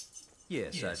 Yeah,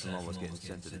 aside from almost getting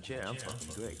sent to the chair, I'm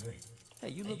fucking great. Hey,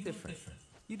 you look different.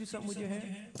 You do something with your hair?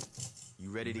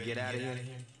 You ready to get out of here?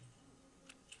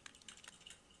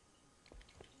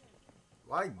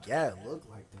 Why Gat look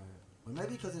like that? But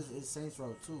maybe because it's Saints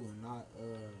Row 2 and not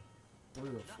 3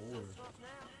 or 4.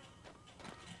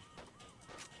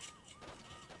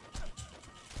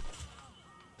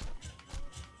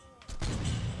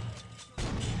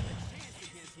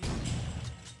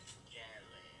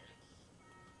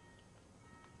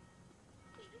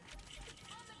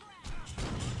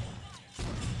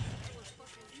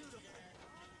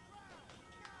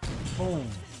 Boom.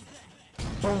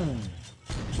 Boom.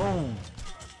 Boom.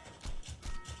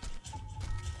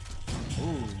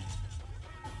 Ooh.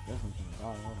 Definitely can die.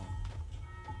 Hold on.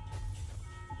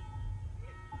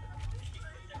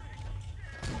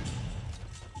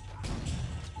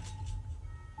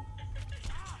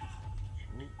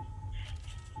 Ooh.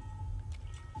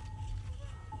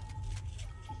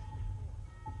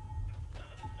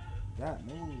 That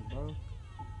move, bro.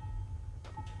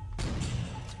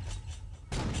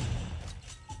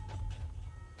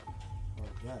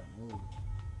 That move.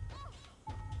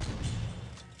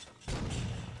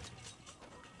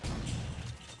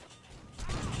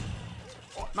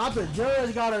 Not the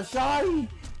judge got a shotty.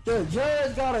 The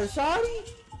judge got a shotty.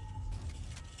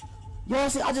 Yo,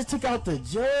 see, I just took out the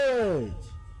judge.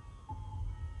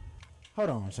 Hold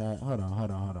on, chat. Hold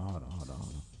on.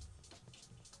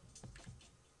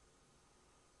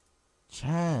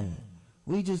 Chat,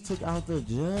 we just took out the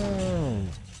judge.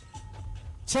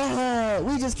 Chad,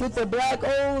 we just killed the black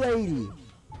old lady.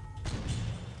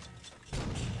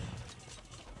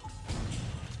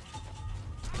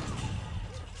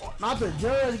 Not the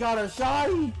judge got a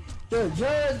shotty. The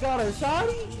judge got a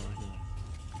shotty.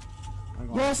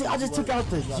 Yeah, see, I just took out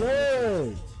the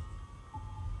judge.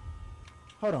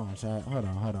 Hold on, Chad. Hold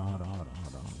on.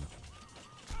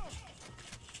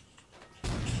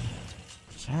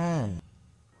 Chad.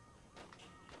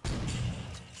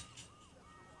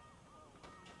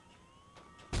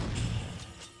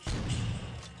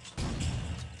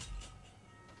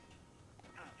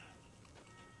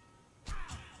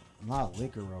 Not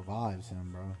liquor revives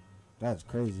him, bro. That's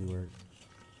crazy work.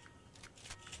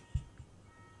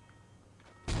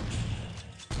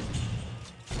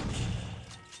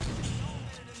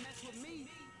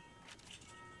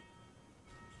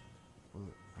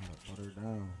 Put her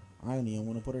down. I ain't even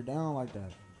want to put her down like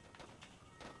that.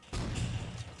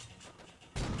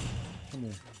 Come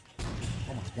here.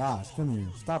 Oh my gosh, come here.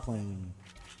 Stop playing with me.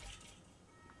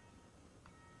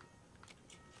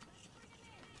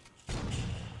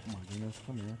 Oh my goodness,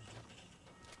 come here.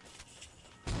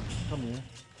 Come here.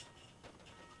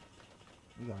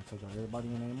 You gotta take out everybody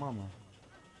in their mama.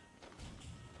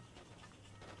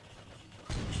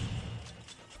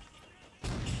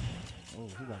 Oh,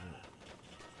 he got it.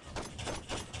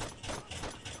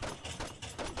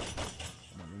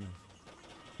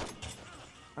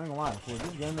 I ain't gonna lie, for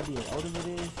this game to be as old as it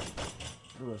is,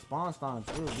 the response time's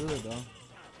still good though.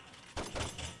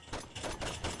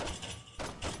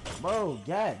 Bro,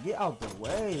 Gat, get out the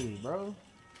way, bro.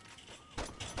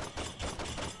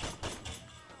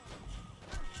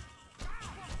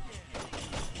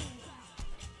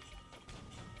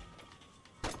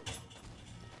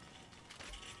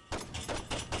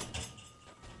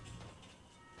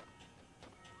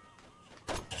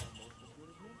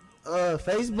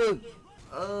 Facebook,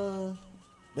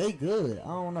 they good. I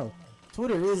don't know.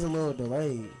 Twitter is a little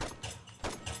delayed.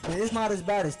 But it's not as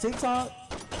bad as TikTok.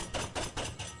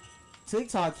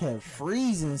 TikTok kept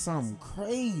freezing something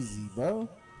crazy, bro.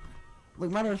 Look,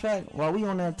 matter of fact, while we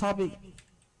on that topic,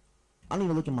 I need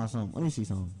to look at my something. Let me see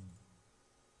something.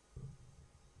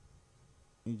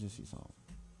 Let me just see something.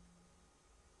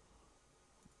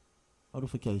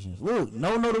 Notifications. Look,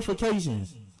 no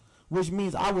notifications. Which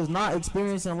means I was not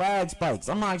experiencing lag spikes.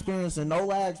 I'm not experiencing no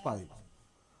lag spikes.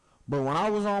 But when I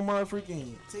was on my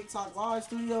freaking TikTok live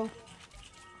studio,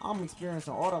 I'm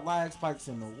experiencing all the lag spikes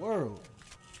in the world.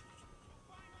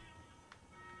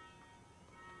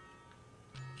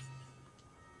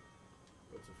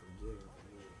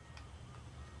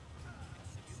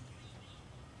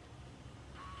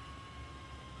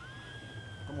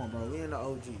 Come on, bro. We in the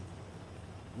OG.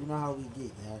 You know how we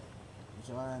get, Dad. Get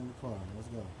your eye in the car. Let's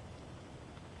go.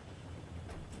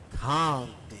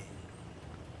 Compton.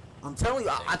 I'm telling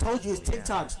you, I told you it's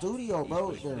TikTok studio,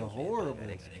 bro. They're horrible.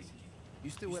 You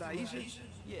still with Aisha?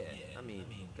 Yeah, I mean,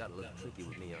 got a little tricky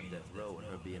with me on death row and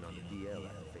her being on the DL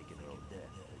after faking her own death.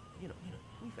 But, you know,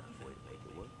 we found a way to make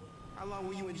it work. How long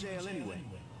were you in jail anyway?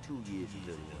 2 years and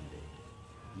 31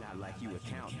 days. Not like you were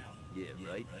counting. Yeah,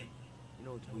 right? You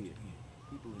know, it's weird.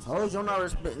 People Told you I'm not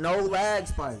respect no lag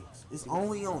spikes. It's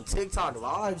only on TikTok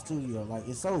live studio. Like,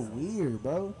 it's so weird,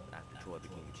 bro. After Troy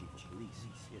became chief of police,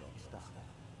 it all stopped.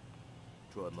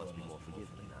 Troy must be more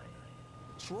forgiving than I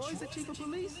am. Troy's the chief of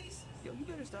police? Yo, you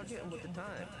better start getting with the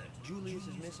times. Julius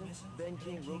is missing. Ben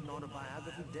King wrote an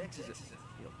autobiography. Dex is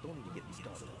don't even get me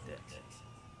started on Dex.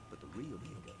 But the real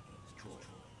king is Troy.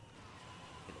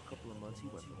 In a couple of months, he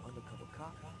went from undercover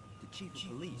cop to chief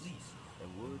of police. And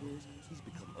word is, he's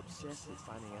become obsessed with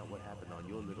finding out what happened on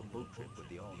your little boat trip with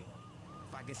the Army.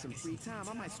 If I get some free time,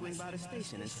 I might swing by the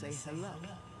station and say hello.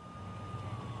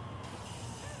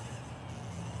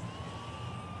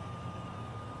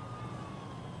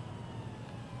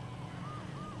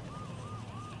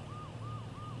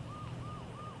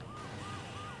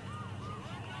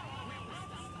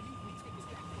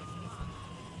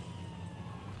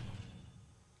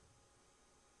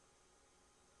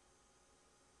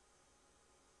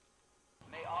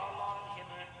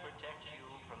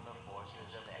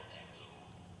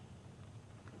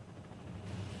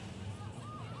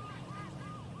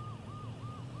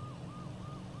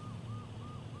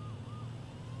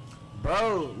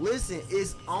 Bro, listen,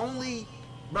 it's only,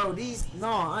 bro, these, no,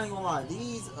 I ain't gonna lie,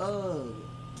 these,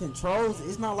 controls,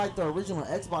 it's not like the original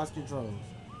Xbox controls.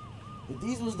 If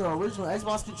these was the original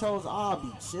Xbox controls, I'd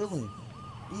be chilling.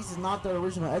 These is not the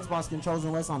original Xbox controls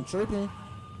unless I'm tripping.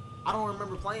 I don't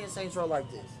remember playing Saints Row like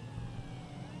this.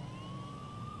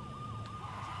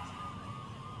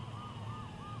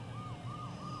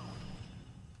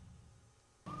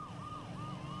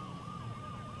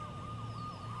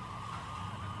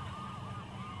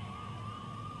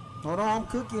 Hold on, I'm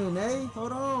cooking, eh?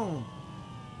 Hold on.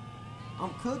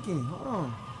 I'm cooking, hold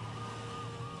on.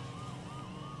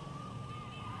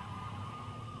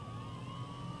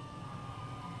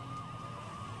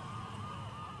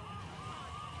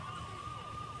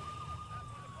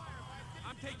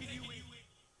 I'm taking you in.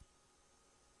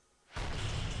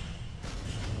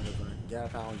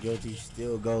 Gap found guilty,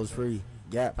 still goes free.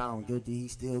 Gap found guilty, he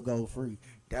still go free.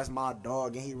 That's my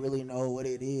dog, and he really know what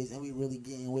it is, and we really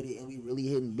getting with it, and we really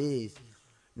hitting biz.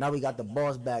 Now we got the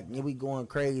boss back, yeah, we going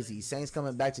crazy. Saints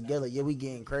coming back together, yeah, we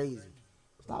getting crazy.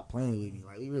 Stop playing with me,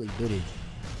 like, we really did it.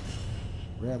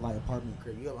 Red light apartment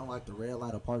crib. You have unlocked the red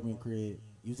light apartment crib.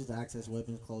 Use it to access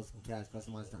weapons, clothes, and cash.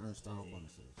 Customize to earn style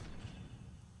bonuses.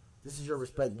 This is your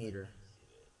respect meter.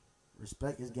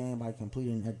 Respect is gained by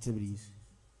completing activities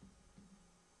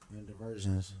and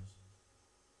diversions.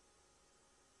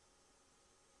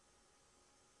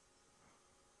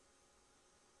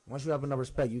 Once you have enough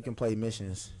respect, you can play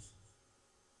missions.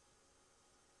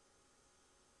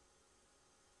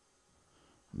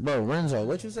 Bro, Renzo,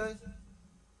 what you say?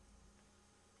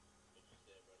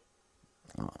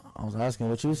 I was asking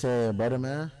what you said, brother,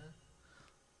 man.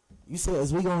 You said,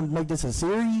 is we gonna make this a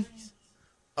series?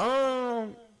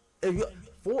 if you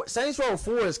Saints Row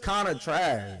 4 is kind of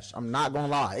trash. I'm not gonna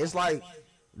lie. It's like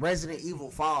Resident Evil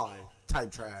 5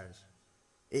 type trash.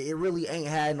 It really ain't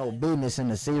had no business in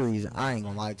the series. I ain't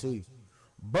gonna lie to you.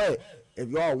 But if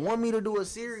y'all want me to do a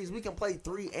series, we can play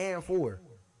 3 and 4.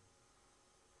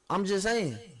 I'm just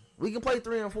saying. We can play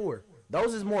 3 and 4.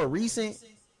 Those is more recent,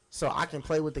 so I can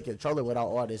play with the controller without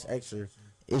all this extra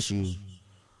issue.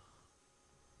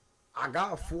 I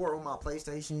got 4 on my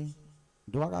PlayStation.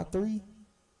 Do I got 3?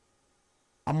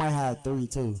 I might have 3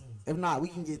 too. If not, we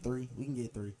can get 3. We can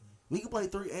get 3. We can play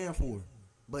 3 and 4.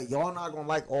 But y'all not gonna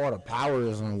like all the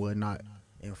powers and whatnot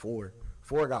in 4.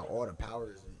 4 got all the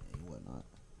powers and whatnot.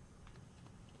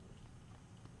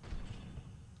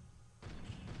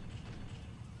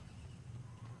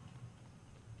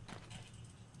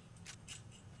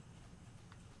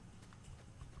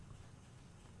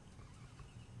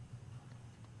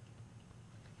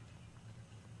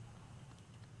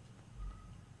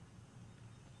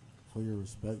 For your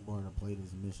respect bar to play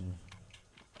this mission.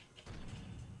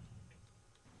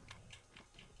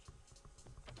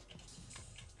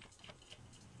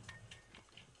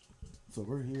 So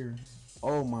we're here.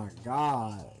 Oh my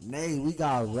God. Nay, we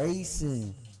got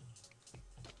racing.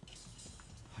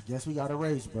 I guess we got a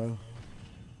race, bro.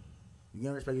 You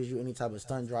can respect you any type of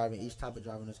stunt driving. Each type of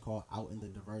driving is called out in the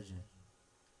diversion.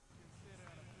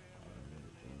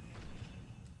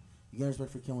 You get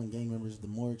respect for killing gang members. The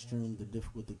more extreme, the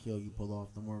difficult to kill you pull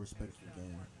off, the more respect you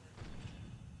gain.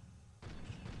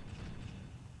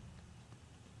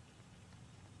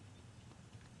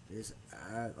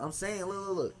 I'm saying,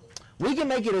 look. We can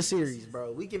make it a series,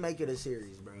 bro. We can make it a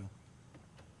series, bro.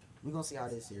 We're gonna see how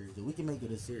this series do. We can make it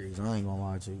a series. I ain't gonna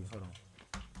lie to you. Hold on.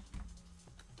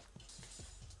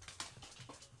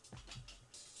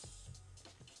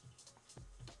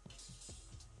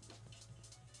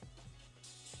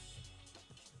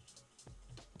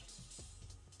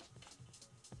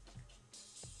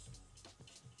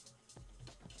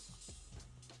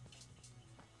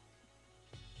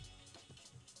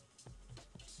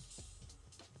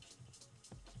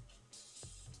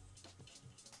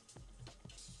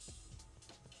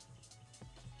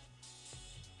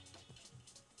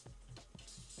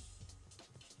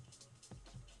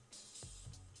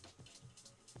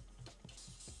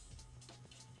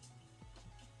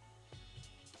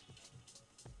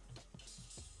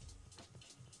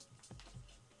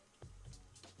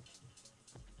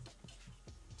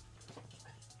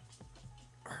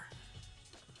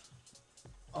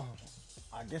 Oh,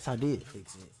 I guess I did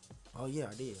fix it. Oh yeah,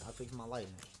 I did. I fixed my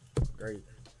lighting. Great.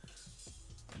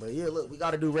 But yeah, look, we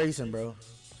gotta do racing, bro.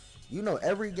 You know,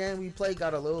 every game we play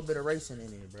got a little bit of racing in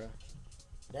it, bro.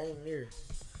 Dang near.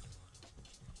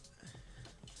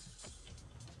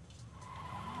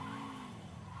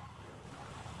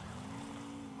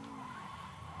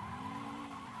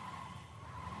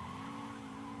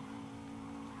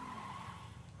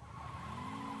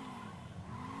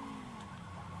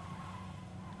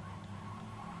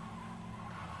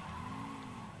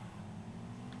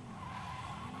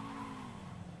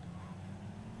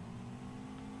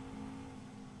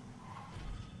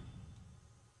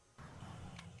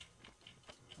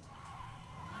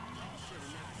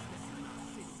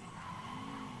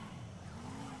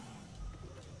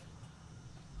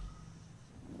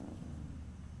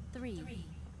 Three,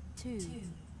 two,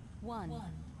 one.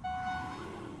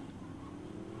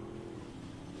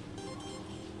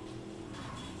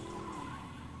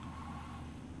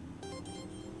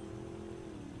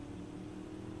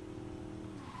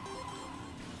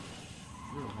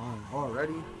 You're lying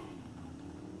already?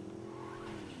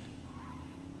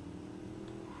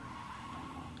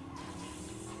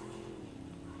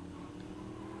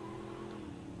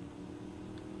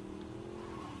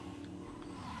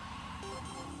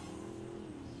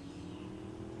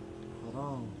 Hold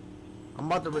on. I'm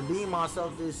about to redeem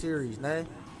myself this series, nah.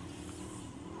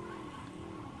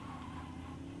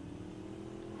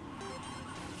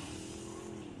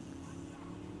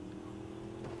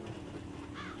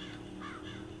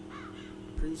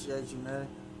 Appreciate you, man.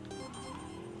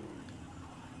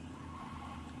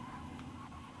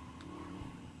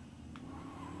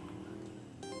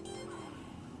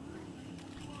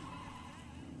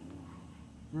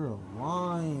 You're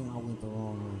lying. I went the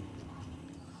wrong way.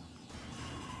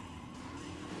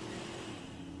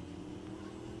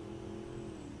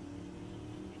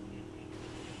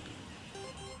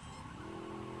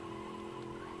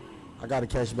 I gotta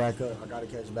catch back up. I gotta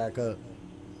catch back up.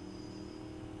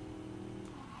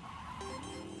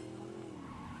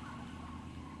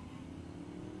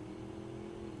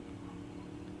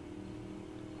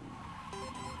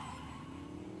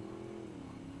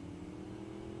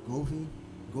 Goofy,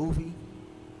 Goofy.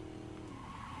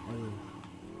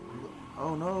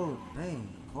 Oh no, dang,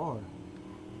 car.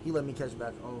 He let me catch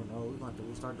back. Oh no, we're gonna have to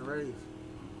restart the race.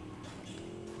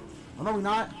 Oh no, we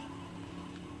not.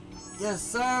 Yes,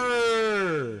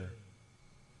 sir.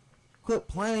 Quit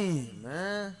playing,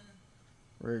 man.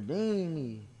 Redeem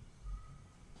me.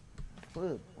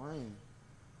 Quit playing.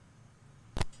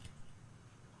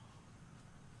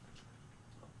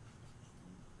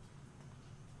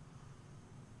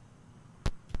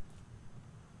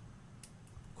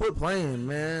 Quit playing,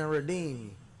 man. Redeem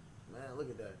me. Man, look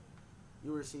at that.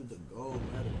 You received a gold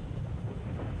medal.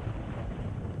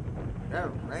 That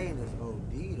rain is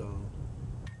OD though.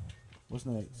 What's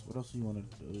next? What else do you want to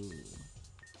do?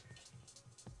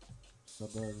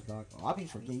 Suburbs doc. Oh, I be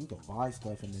forgetting you can buy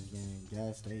stuff in this game.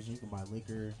 Gas station, you can buy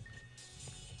liquor.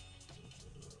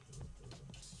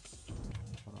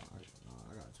 Hold on,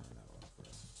 I gotta turn that off,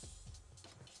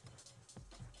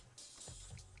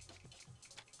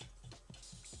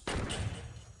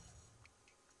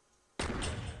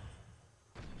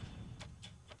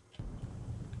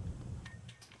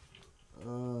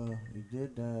 bro. We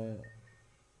did that.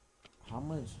 How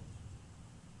much?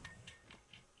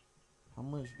 How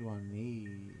much do I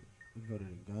need? We go to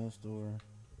the gun store.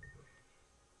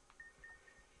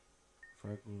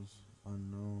 Freckles,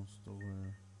 unknown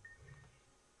store.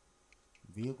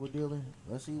 Vehicle dealer.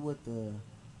 Let's see what the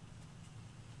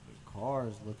car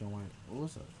is looking like. Oh,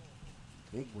 it's a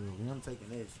big wheel. I'm taking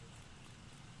this.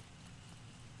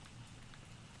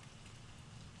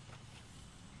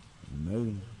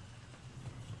 Maybe.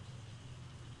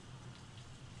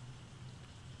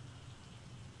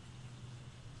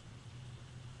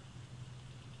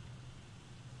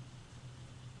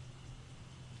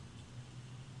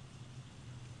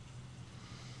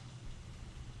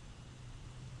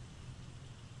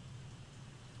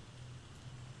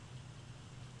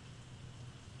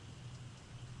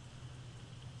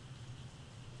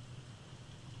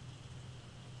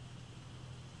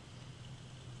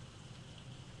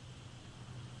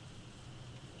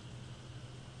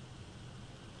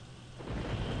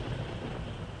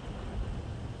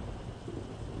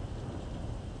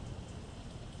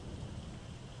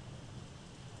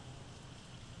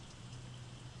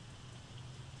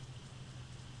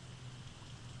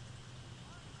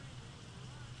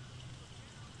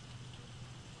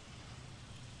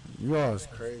 You all is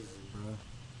crazy, bro.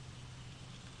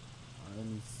 Let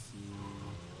me see.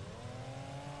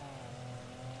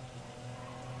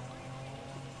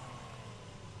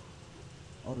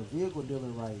 Oh, the vehicle dealer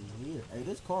right here. Hey,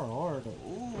 this car hard though.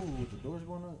 Ooh, the doors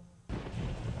going up.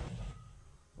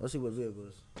 Let's see what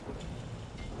vehicles.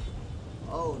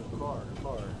 Oh, the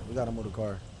car. We gotta move the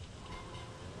car.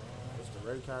 It's the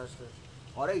Raycaster.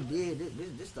 Oh, they did.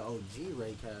 This the OG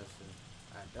Raycaster.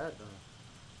 At that though.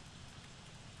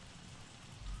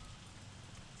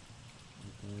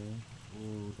 Okay.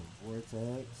 Ooh, the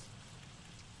Vortex.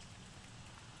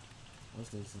 What's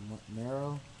this?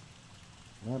 Narrow.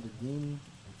 Lamborghini.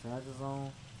 The Tracker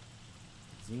Zone.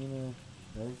 Zenith.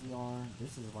 Bezion.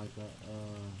 This is like a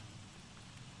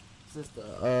this is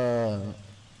the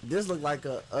this look like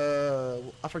a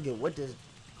I forget what this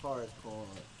car is called.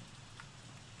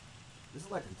 This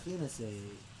is like a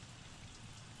Koenigsegg.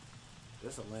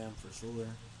 This a lamb for sure.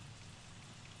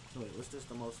 So wait, what's this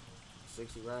the most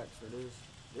 60 racks for this?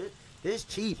 This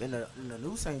cheap in the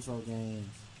new Saints Row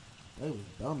games. They was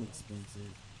dumb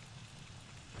expensive.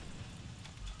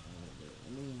 I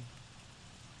mean,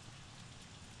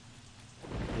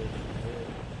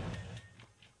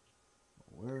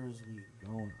 where is we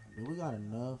going? Do we got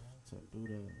enough to do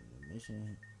the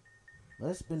mission?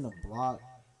 Let's spin the block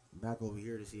back over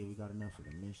here to see if we got enough for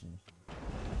the mission.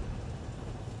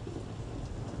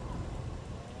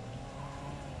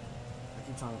 I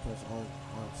keep trying to press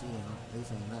RT and they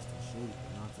saying that's to shoot,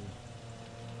 but not to.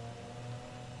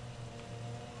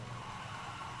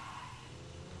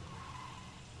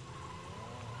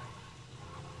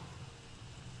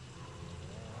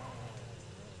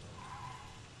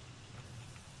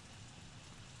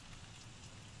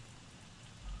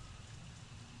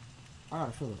 I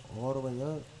gotta fill it all the way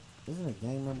up. Isn't it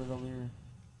gang members over here?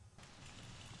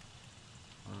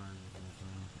 Alright,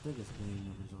 I think it's gang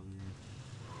members over here.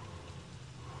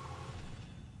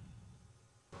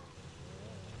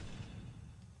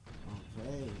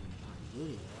 Okay, I get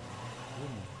it.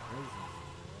 Goodness gracious.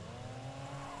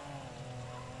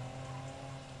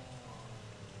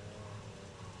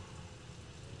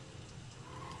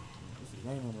 This is a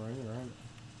gang member right here, right?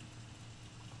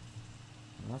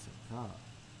 Oh, that's a cop.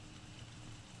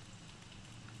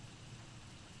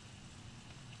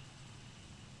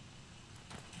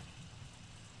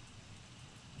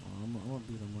 I'm gonna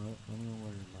beat him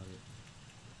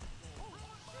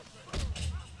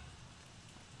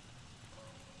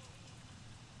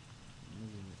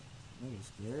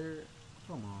scared?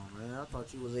 Come on, man. I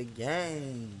thought you was a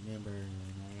gang member,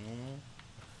 man.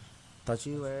 Thought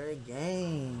you were a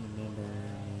gang member,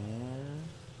 man.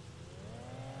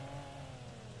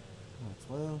 Oh,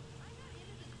 12?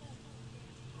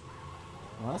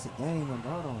 Oh, that's a gang member.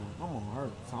 Hold on. I'm on her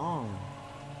tongue.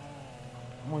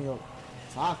 I'm on your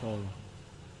taco.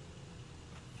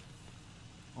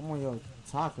 I'm on your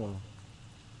taco.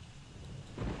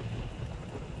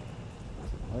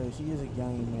 Oh, yeah, she is a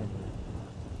gang member.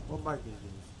 What bike is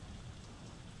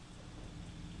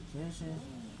this? Attention?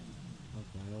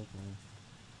 Okay, okay.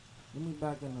 Get me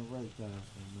back in the race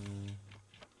caster, man.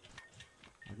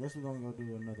 I guess we're gonna go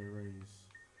do another race.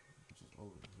 Which is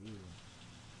over here.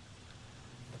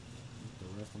 Get the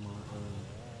rest of my,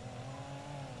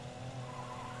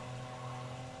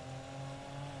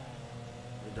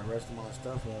 get the rest of my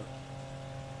stuff up.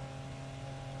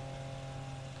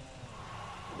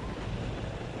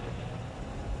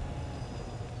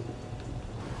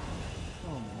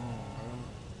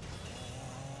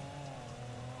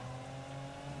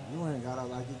 You ain't gotta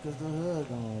like it cause the hood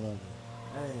gonna love it.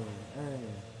 Hey, hey.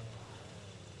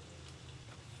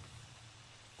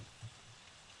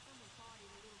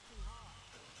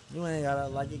 You ain't gotta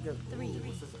like it cause 3,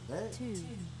 what's this, a bet? 2,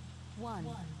 1.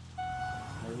 Hey,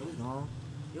 we gone.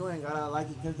 You ain't gotta like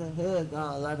it cause the hood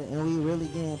gonna love it and we really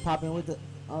getting popping with the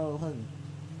oh honey.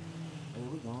 Hey,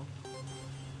 we gone.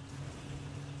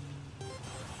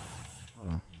 Hold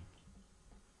on.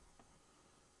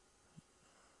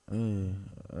 Hey.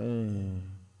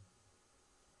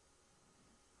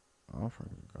 I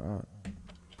forgot. Hey,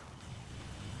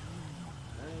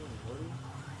 buddy.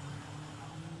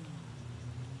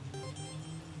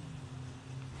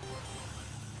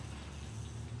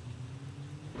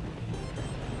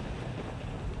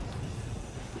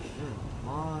 You're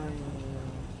lying.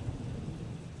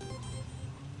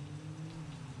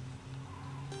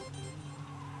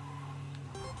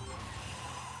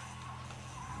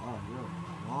 Oh, you're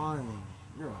lying.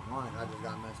 You're lying. I just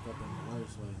got messed up in the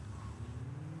worst way.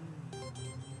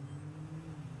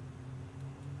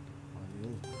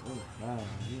 It's bad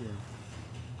here.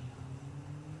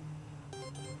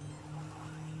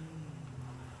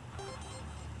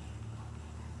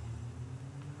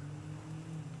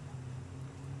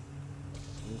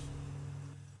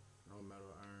 No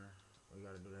metal iron. We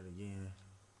gotta do that again.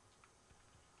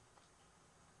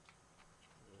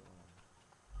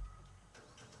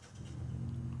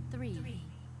 Three,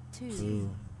 two,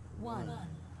 1.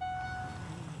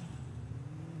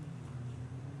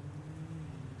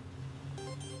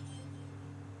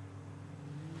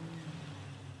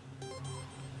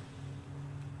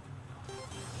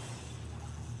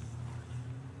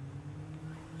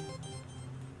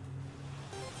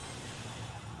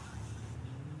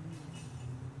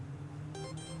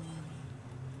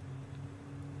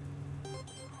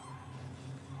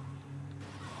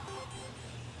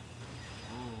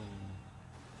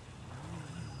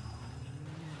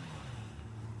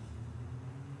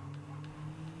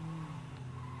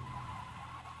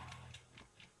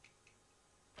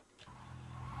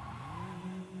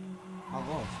 I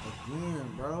lost again,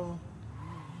 bro.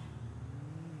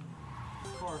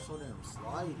 This car is so damn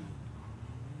slidey.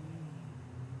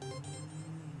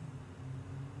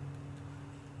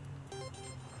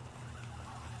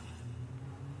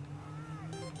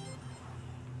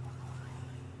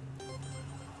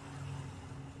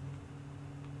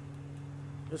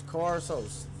 This car is so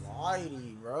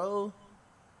slidey, bro.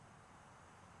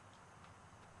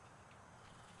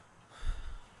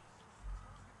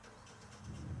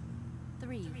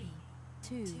 Three,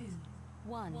 two,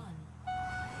 1. Let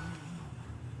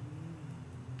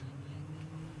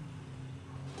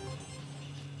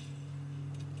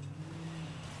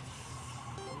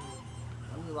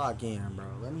me lock in, bro.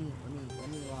 Let me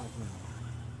lock in.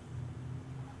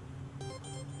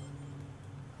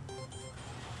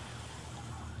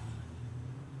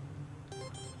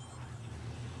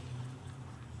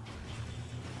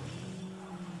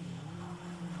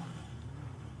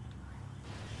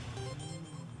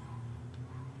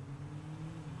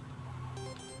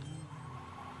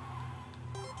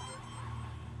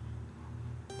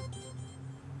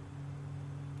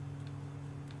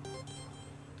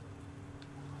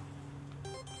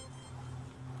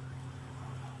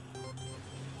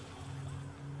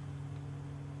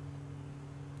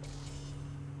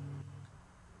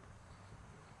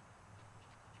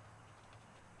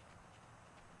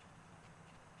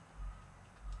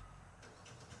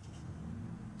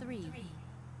 Three,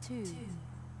 two,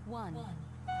 1.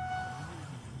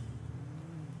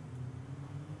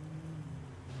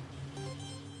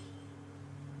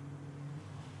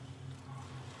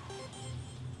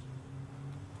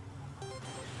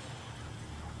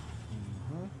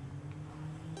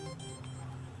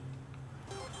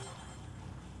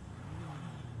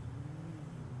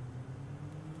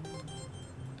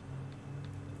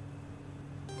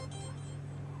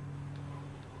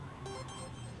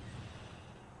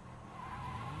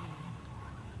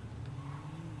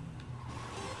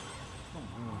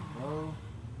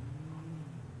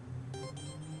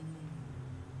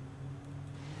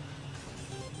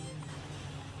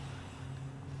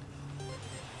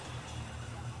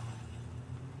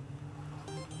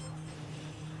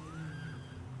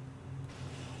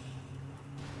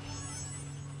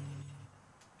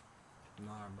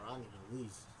 I need at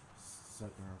least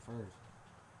second or first.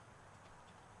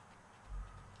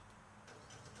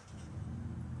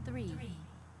 3,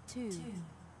 2,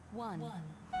 1.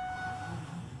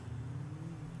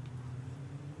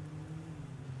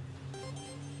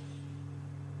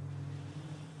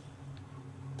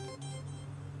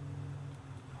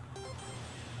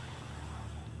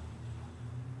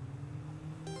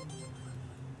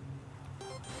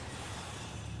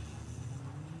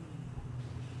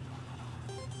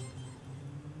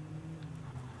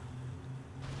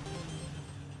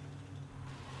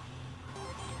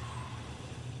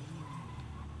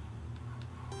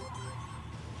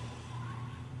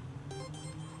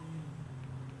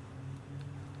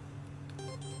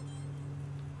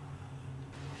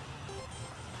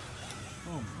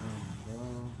 Come on, bro.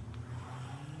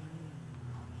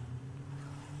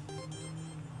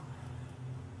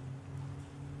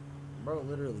 Bro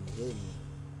literally hit me.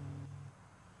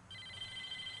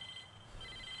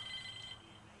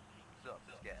 What's up,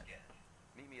 Scat?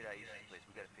 Meet me at our Eastern place.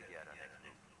 We gotta figure out our next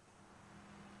move.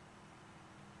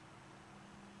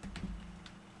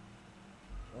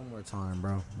 One more time,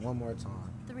 bro. One more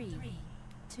time. 3,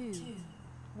 2,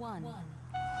 1.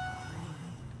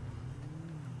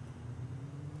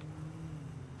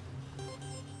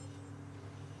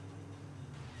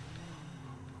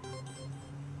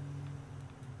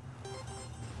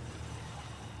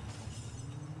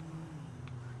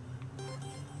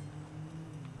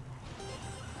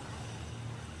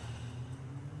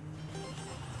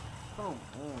 Come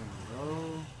on, bro.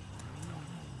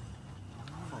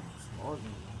 Come on, smart me.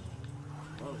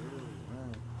 Bro, really,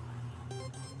 man.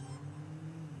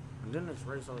 And then this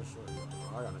race so short.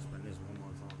 Bro. I gotta spend this one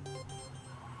more time.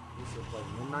 We should play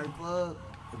Midnight Club.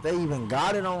 If they even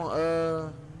got it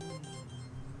on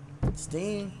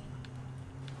Steam.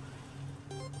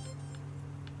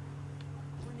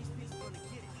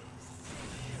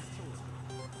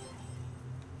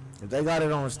 If they got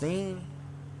it on Steam.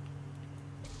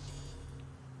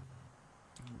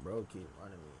 Bro, keep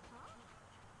running me.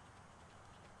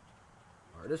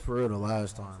 Alright, this for real the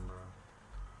last time, bro.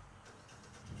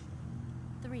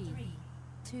 3,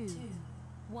 2,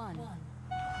 1.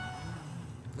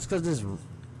 It's cause this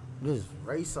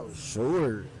race so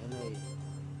short and they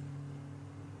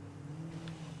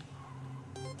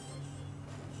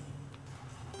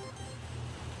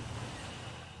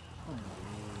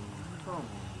come on,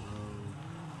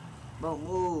 bro. Bro,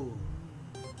 move.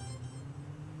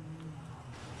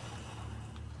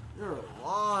 You're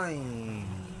lying.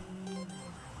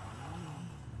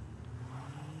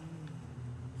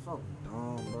 So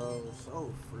dumb, bro.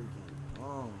 So freaking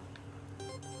dumb.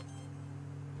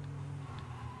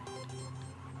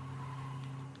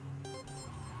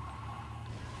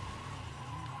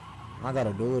 I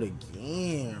gotta do it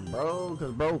again, bro.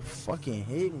 Cause bro fucking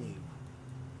hit me.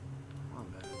 My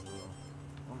bad, bro.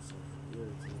 I'm so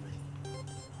irritated.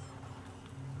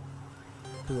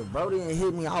 Cause if bro didn't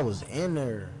hit me, I was in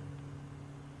there.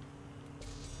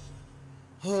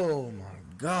 Oh my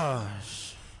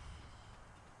gosh.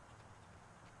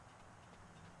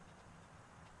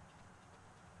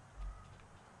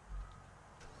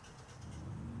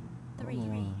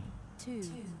 Three, 2,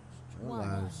 1.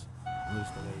 Realize, at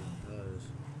least the way it does.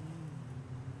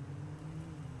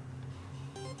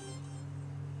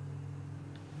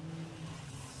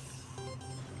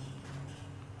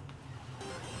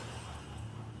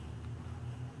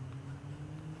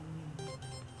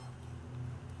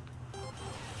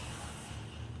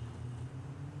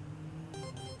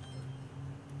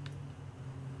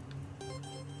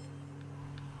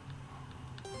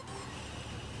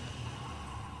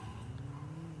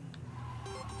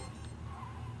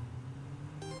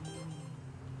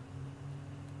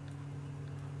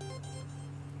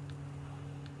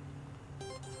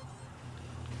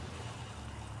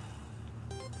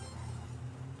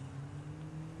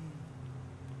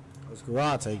 That's cool.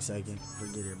 I'll take second.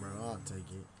 Forget it, bro. I'll take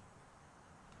it.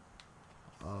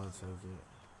 I'll take it.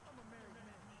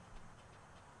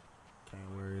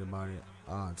 Can't worry about it.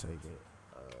 I'll take it.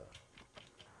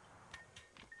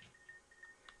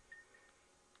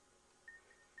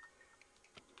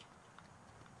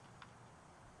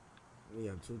 We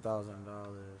have $2,000. Oh,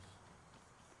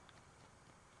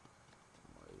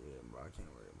 yeah, bro. I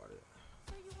can't worry about it.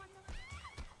 So you want to...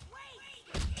 Wait!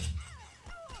 I'll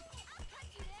cut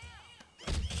you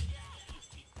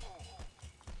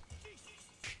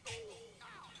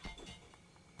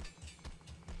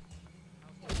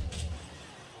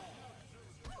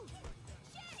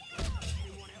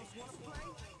Anyone else want to play?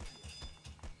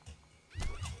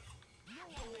 No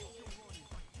one makes you run.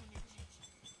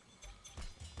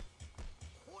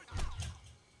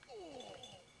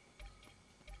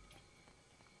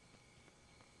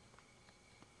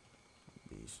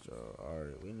 So,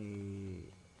 alright, we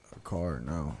need a car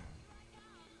now.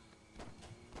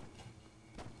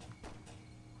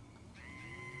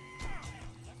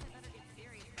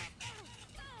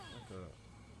 Okay.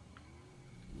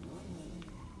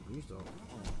 You still.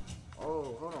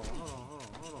 Oh, hold on.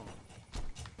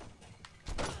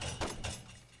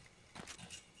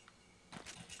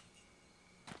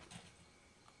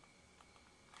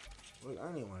 Look,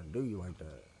 I didn't want to do you like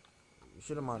that. You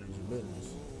should have minded your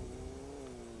business.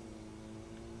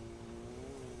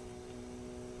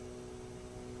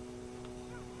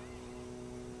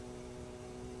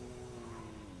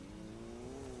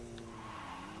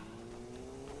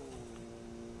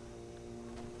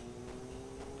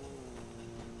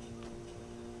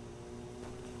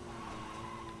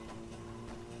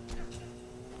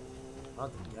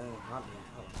 Not the game,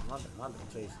 not the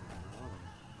chasing.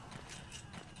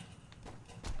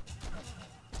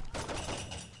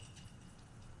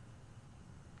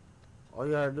 All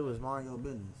you gotta do is mind your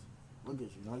business. Look at you,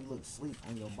 now you look sleep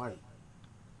on your bike.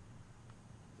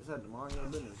 Just have to mind your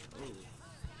business. Ooh.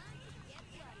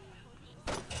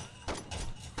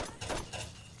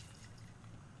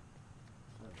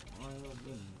 Mind your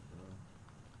business,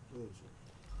 bro. Look at you.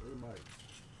 3 bikes.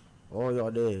 All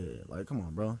y'all dead. Like, come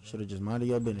on, bro. Should've just minded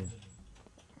your business.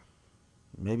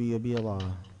 Maybe you'll be alive.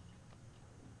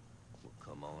 Well,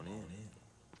 come on in.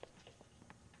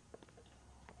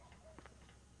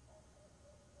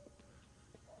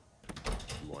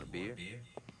 You want a beer?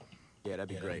 Yeah, that'd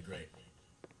be great.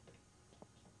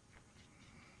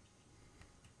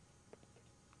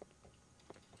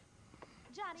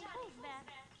 Johnny, who's that?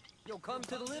 Yo, come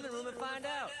to the living room and find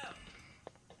out.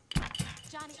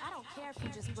 Johnny, I don't care if you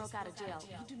just broke out of jail.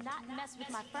 You do not mess with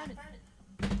my furniture.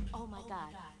 Oh my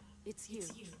God, it's you.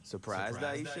 Surprised,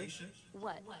 Aisha?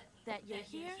 What? That you're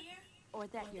here, or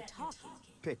that you're talking?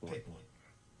 Pick one.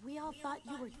 We all thought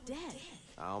you were dead.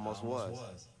 I almost was.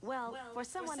 Well, for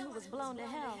someone who was blown to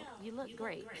hell, you look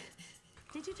great.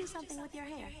 Did you do something with your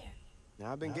hair?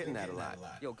 Now, I've been getting that a lot.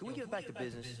 Yo, can we get back to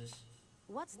business?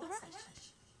 What's the rush?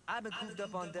 I've been cooped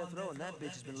up on death row and that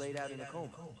bitch has been laid out in a coma.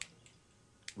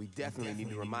 We definitely need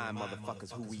to remind motherfuckers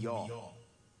who we are.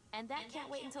 And that can't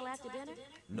wait until after dinner?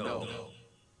 No.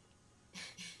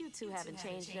 You two haven't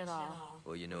changed at all.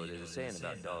 Well, you know, there's a saying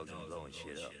about dogs and blowing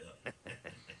shit up.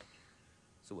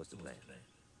 So what's the plan?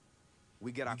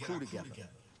 We get our crew together.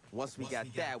 Once we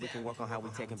got that, we can work on how we're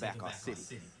taking back our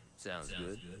city. Sounds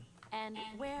good. And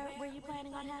where were you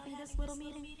planning on having this little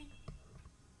meeting?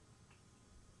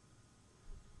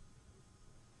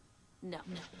 No.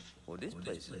 Well, this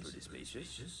place is pretty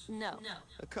spacious. No.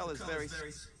 The color's very...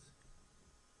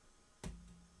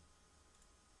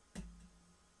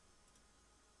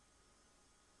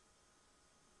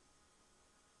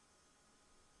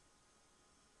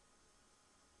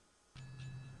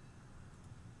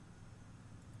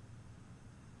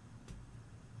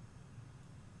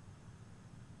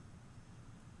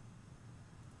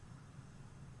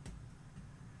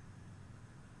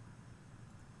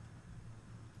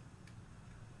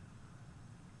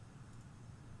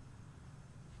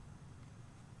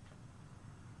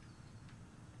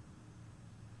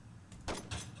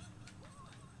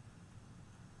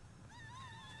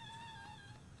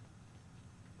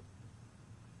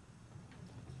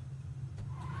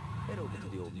 Head over to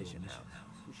the old mission house.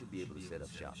 We should be able to set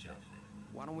up shop there.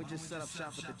 Why don't we just set up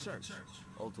shop at the church?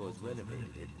 Alto's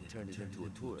renovated it and turned it into a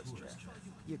tourist trap.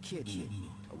 You're kidding me.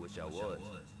 I wish I was.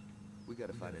 We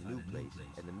gotta find a new place,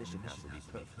 and the mission house will be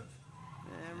perfect.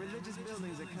 Religious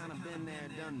buildings have kind of been there,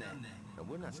 done that. And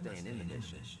we're not staying in the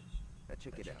mission. Now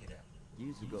check it out.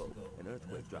 Years ago, an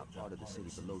earthquake dropped part of the city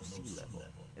below sea level,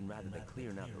 and rather than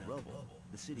clearing out the rubble,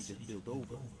 the city just built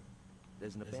over.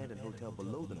 There's an abandoned hotel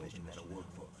below the mission that'll work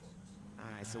for us.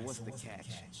 Alright, so what's the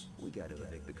catch? We gotta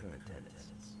evict the current tenants.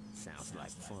 Sounds like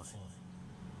fun.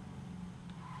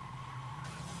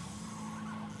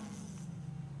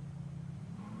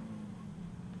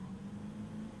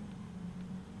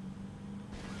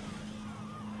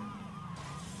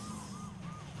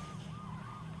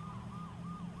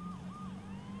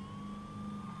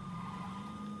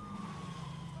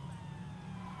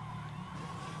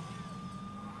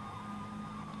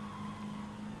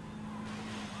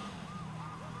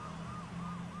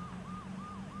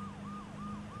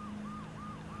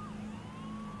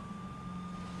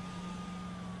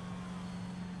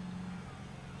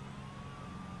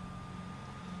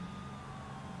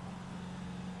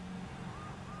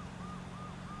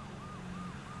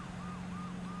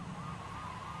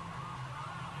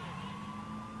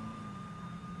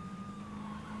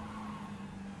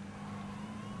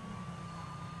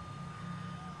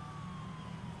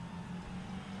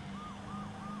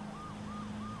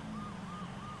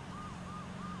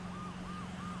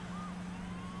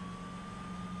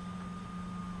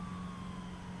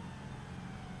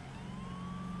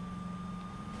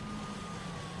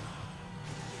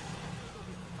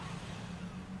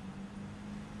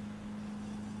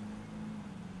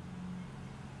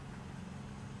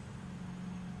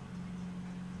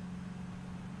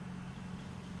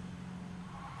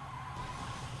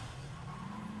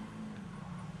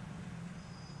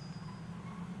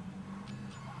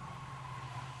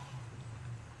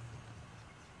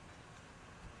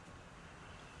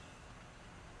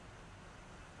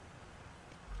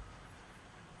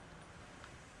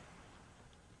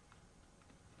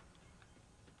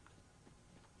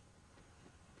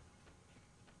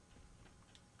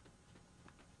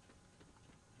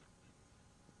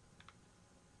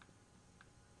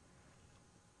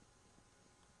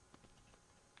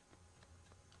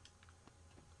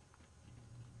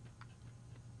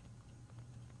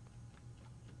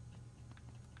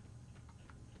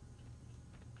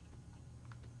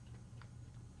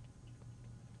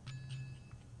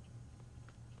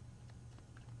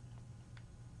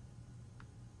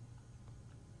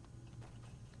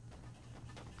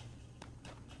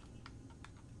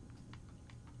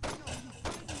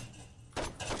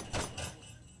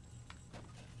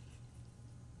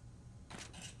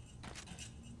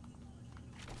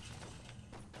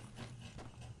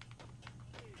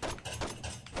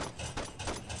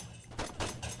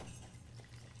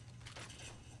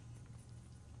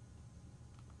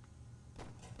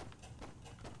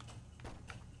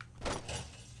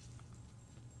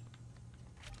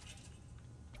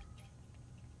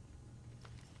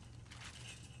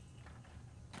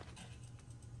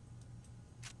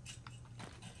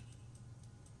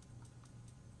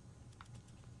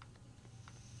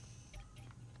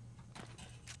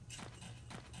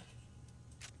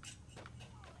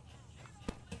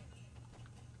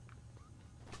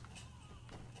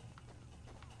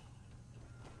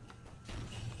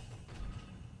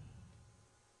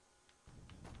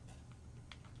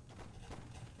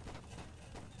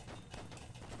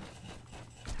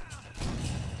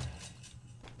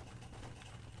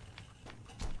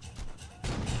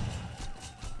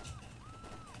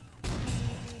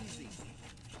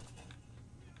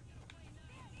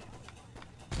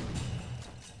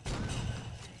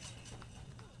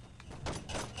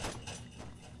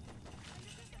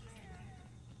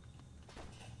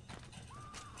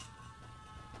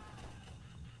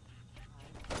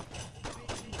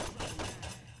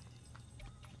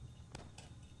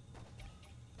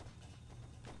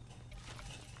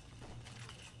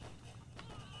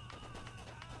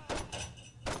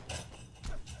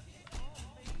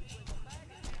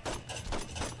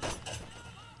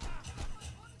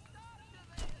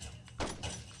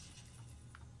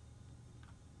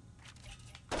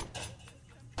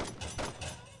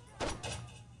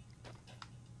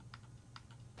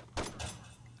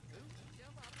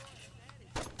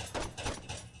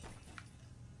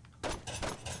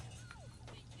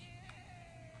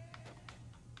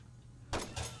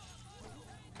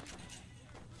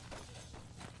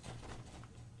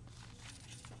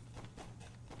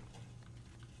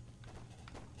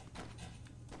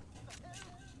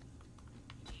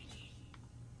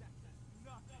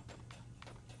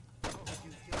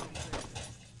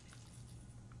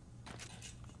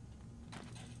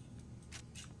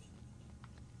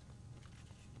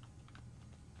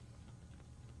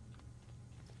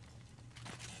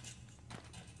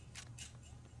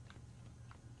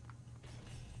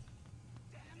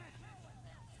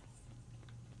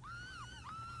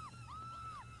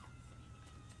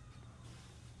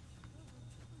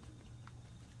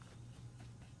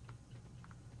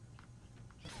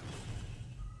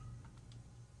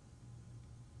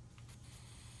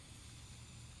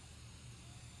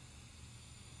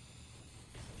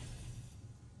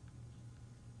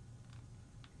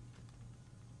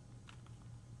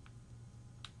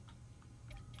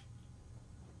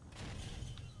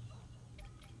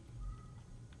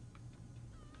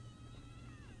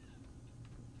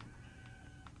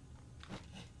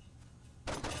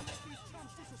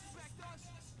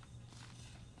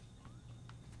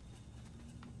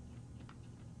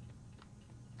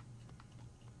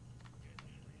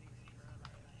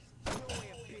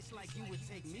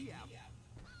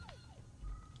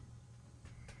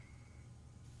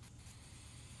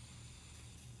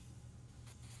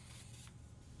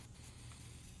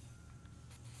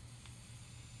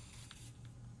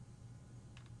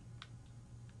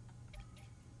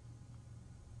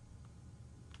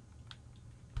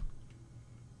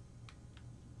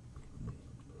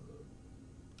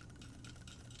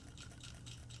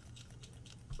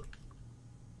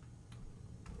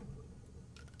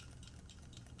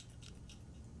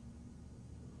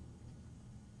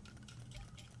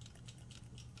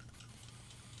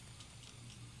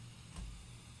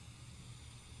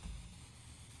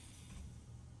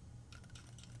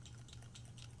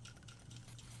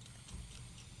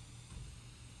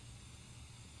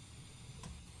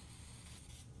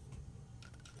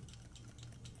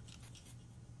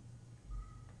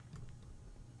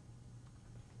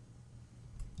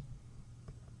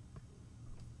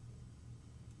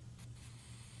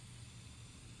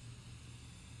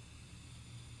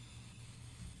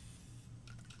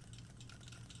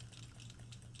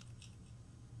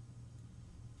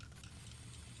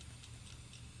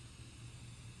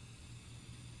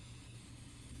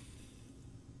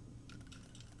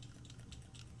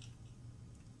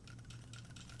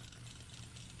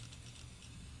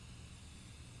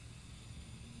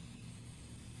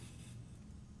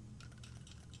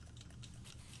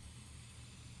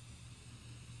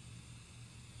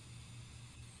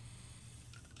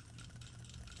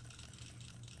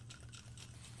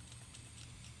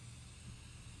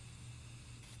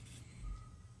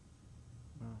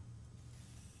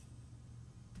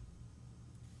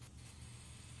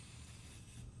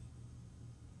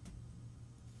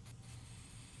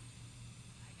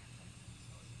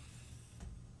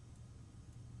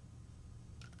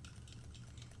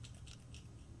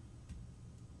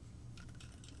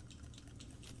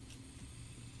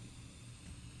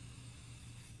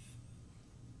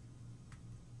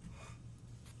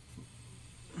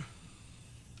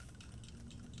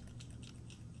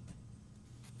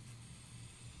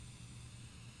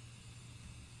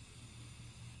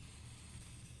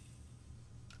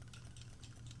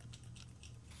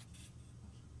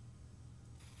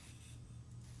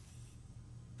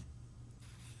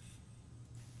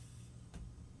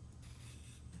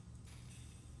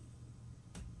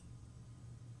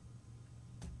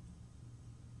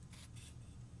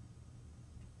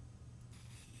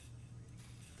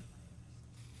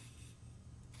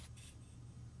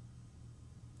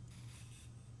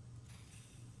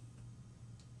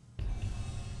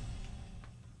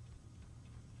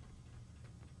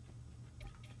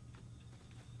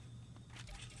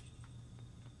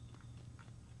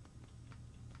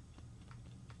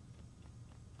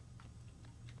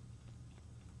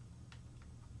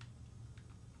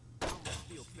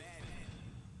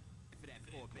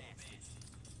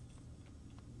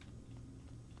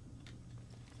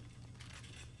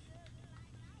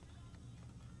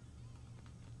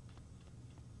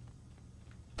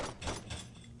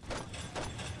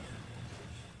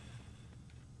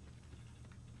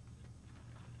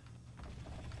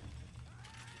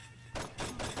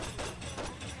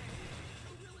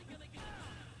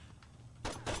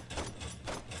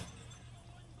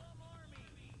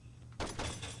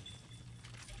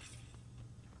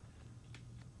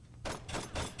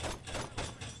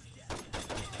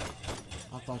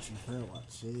 thought you felt like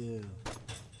chill.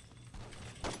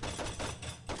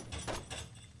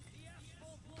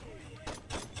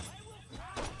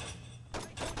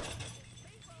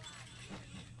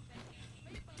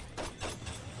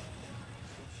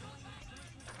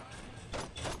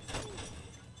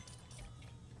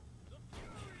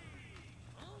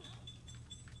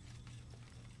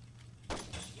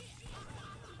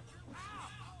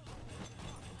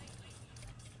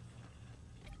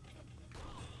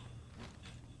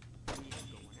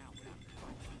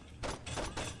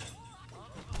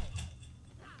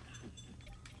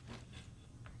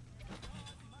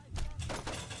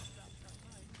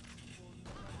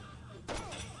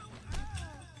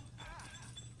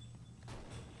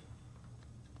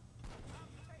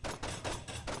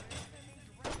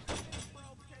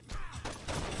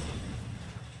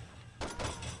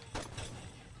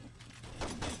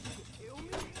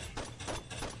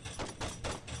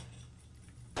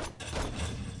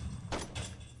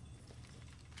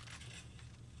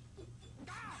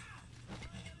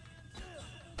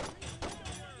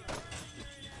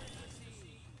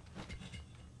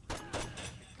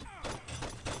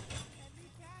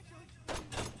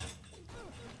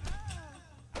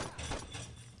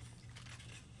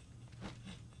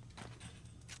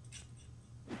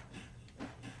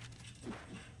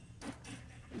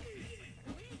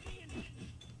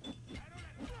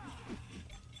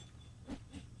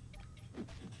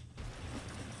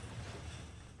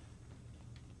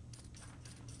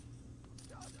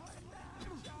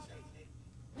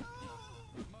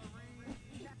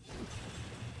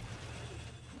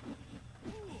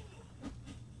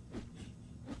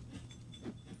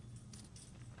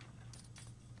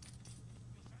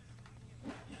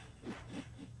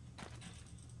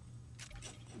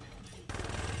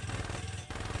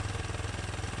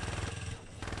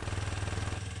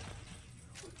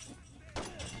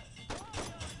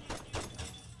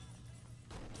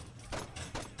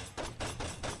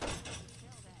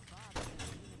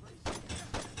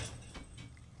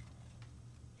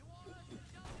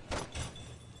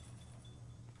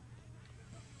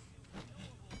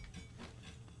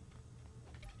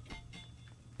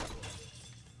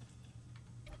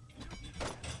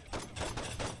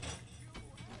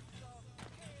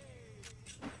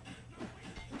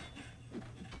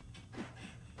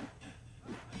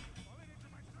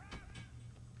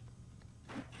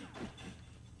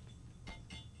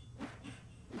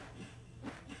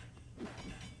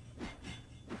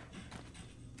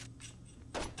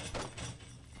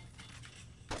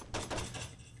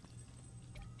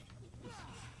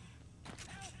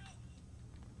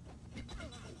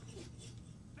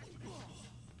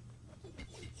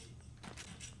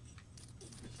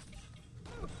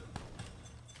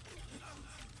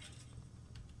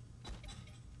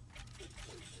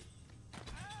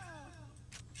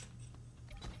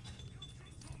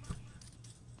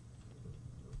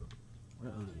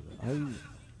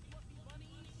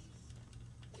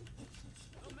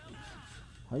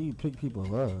 How you pick people up?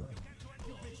 There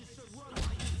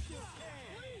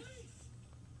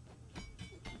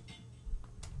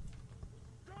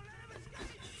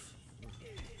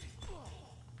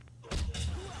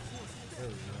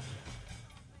we go.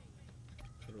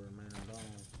 Could have remained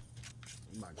alone.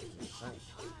 You might get this shank.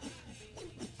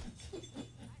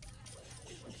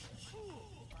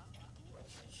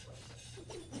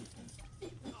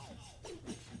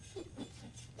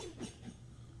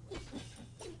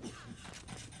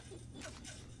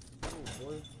 Oh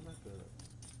boy, not good.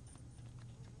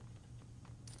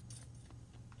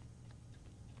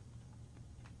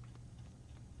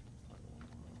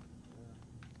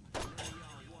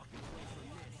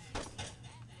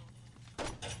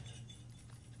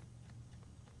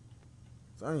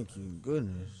 Thank you,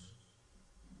 goodness.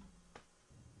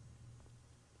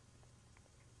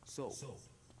 So,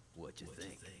 what you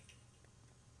think?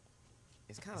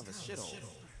 It's kind of a shithole.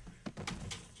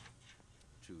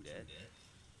 True that.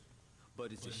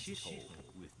 But it's a shithole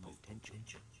with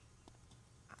potential.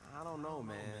 I don't know,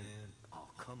 man. Oh,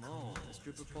 come on. A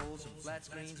stripper pole, some flat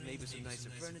screens, maybe some nicer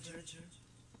furniture.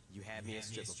 You had me a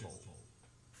stripper pole.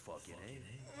 Fuck it,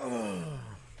 eh?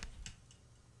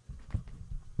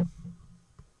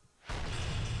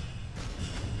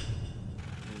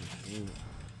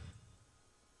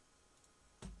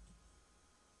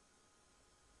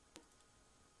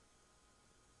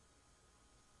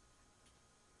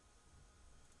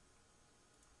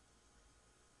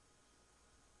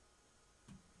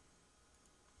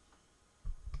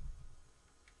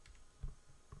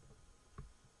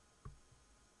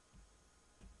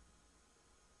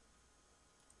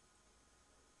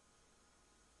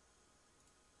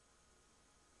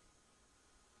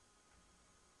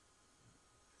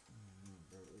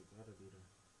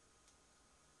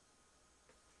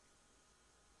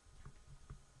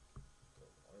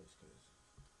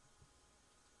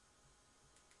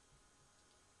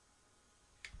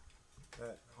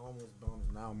 homeless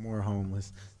bonus. Now more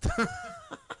homeless.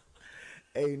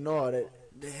 Hey, no,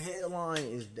 the headline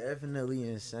is definitely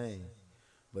insane.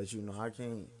 But you know,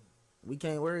 we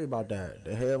can't worry about that.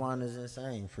 The headline is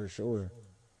insane for sure.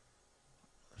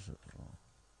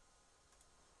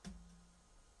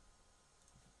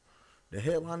 The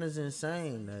headline is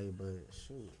insane, but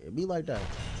shoot, it be like that.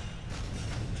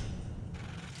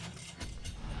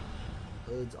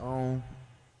 Hoods on.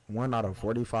 1 out of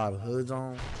 45 hoods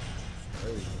on.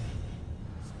 Crazy.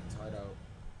 Title.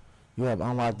 You have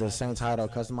unlocked the same title.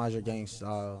 Customize your gang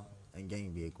style and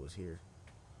gang vehicles here.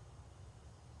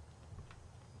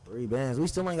 3 bands. We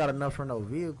still ain't got enough for no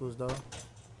vehicles though.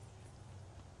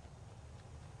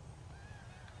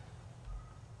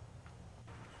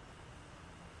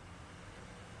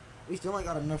 We still ain't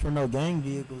got enough for no gang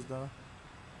vehicles though.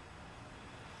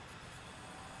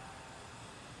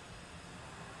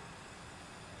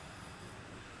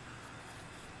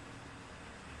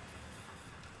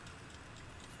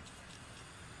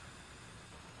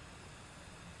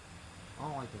 I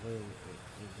don't like the way it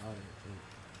got it.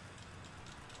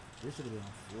 This should have been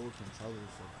on full controller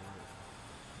support.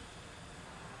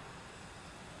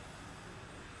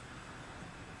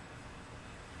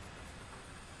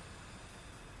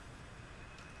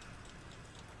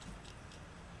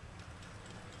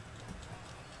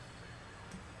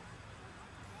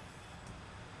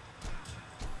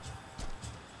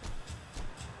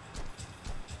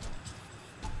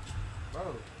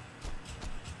 Bro.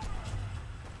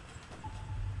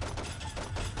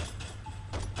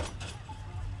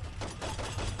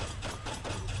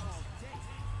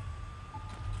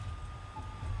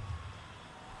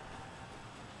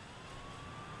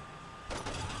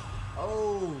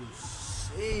 Oh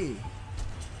shit.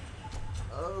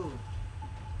 Oh.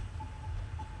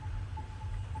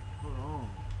 Hold on.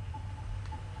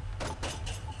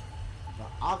 The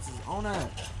ops is on that.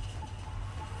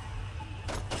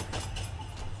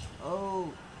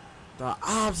 Oh. The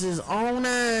ops is on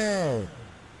that.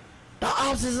 The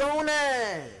ops is on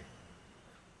that.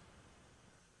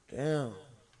 Damn.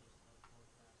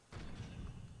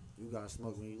 You got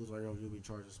smoke when you lose like, you'll be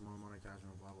charged a small amount of cash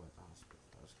and blah blah.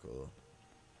 That's cool.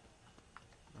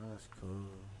 That's cool.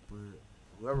 But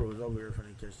whoever was over here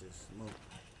finna catch this smoke.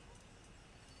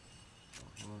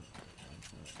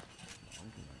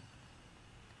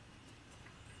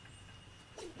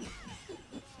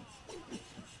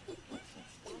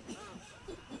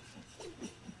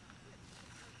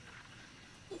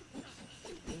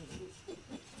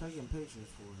 Taking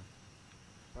pictures for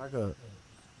it. Back up.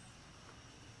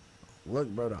 Look,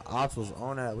 bro, the ops was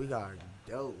on that. We got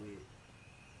dealt with.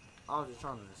 I was just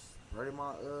trying to spray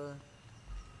my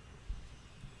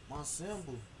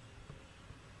symbol.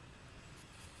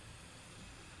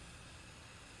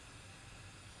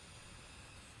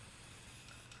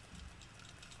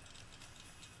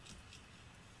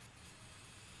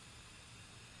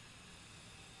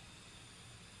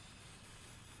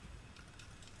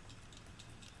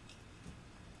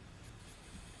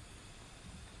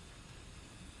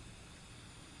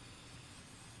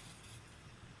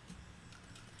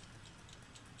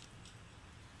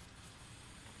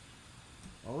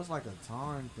 Oh, it's like a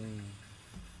time thing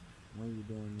when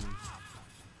you're doing these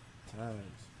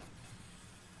tags.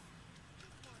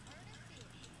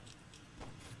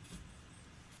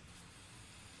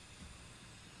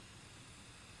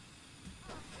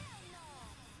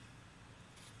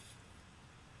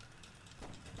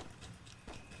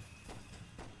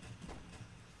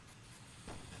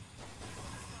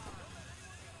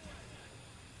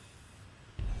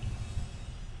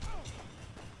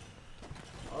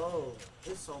 Oh,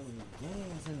 there's so many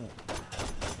games in it.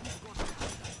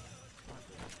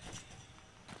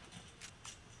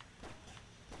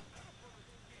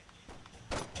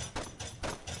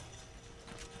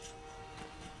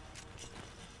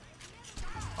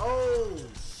 Oh,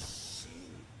 shit.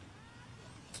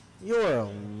 You're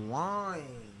lying,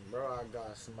 bro. I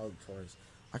got smoked first.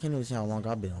 I can't even see how long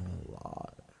I've been on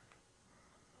live.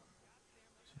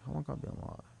 How long I've been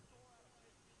live?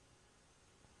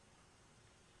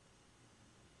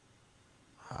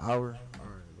 Hour?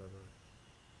 Alright, brother.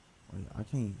 Wait, I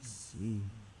can't see.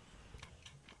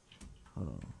 Hold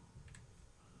on.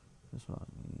 That's what I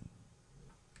mean.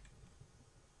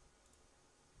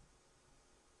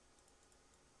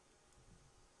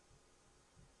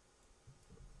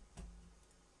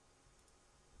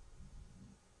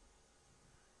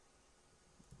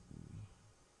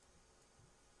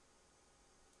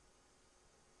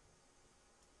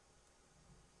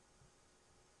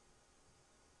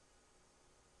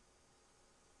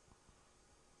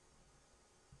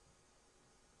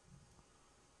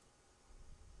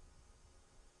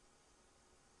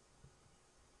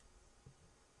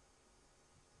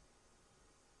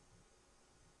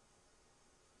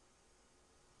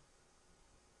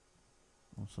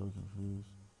 so confused.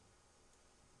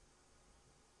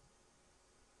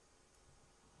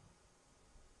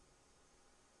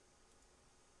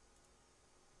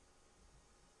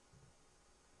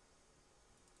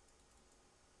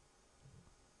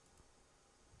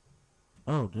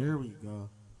 Oh, there we go.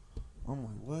 I'm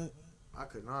like, what? I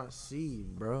could not see,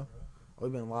 bro.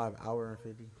 We've been live hour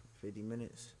and 50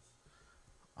 minutes.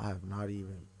 I have not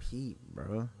even peeped,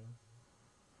 bro.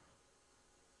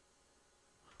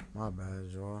 My bad,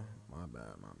 y'all. My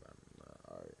bad.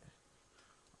 Alright.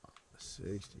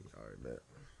 60. Alright, bet.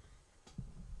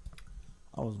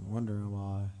 I was wondering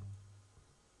why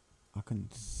I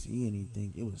couldn't see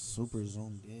anything. It was super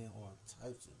zoomed in, all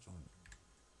types of joint.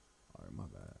 Alright, my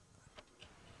bad.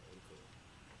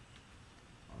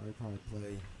 Alright, probably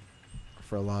play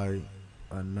for like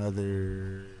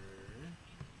another.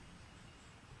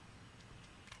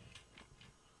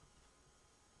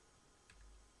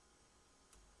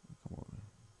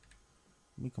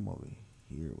 Let me come over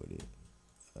here with it.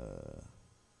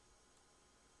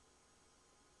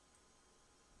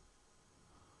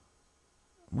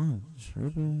 Am I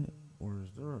tripping? Or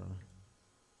is there a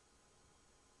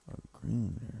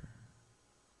green there?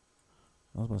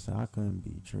 I was about to say I couldn't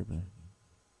be tripping.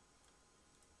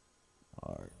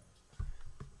 Alright.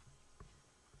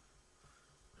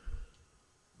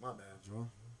 My bad, Joe.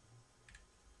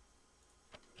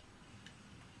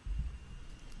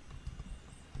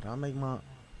 Did I make my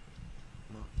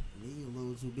me a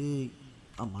little too big?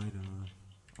 I might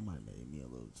make me a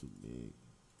little too big.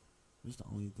 That's the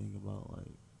only thing about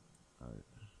like, alright.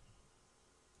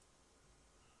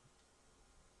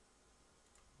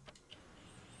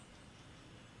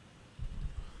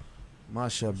 My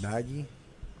shit baggy.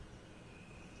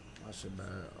 My shit bad.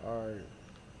 Alright.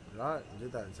 Did I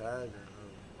get that tag or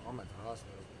no? I'm at the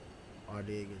hospital. Oh, I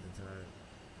did get the tag.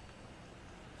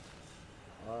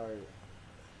 Alright.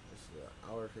 It's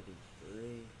hour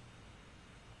 53.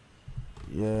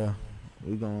 Yeah.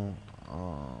 We gon'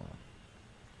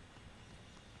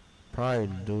 probably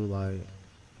do like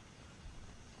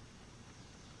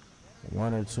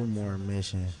 1 or 2 more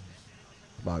missions.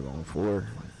 About going 4.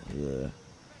 Yeah.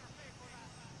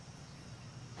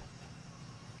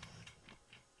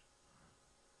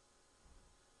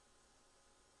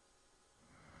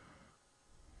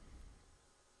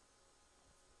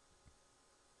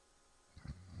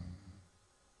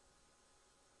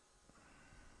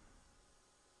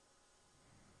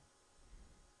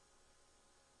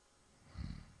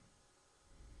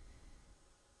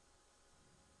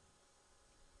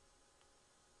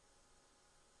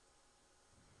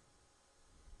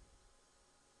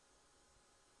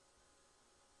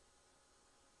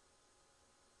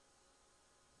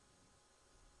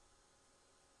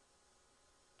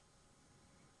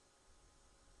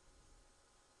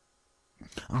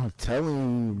 I'm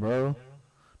telling you, bro.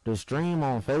 The stream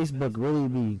on Facebook really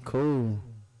be cool.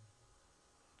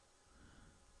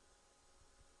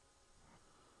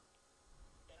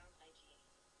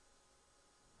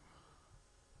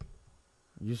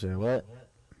 You said what?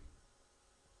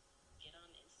 Get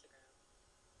on Instagram.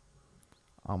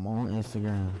 I'm on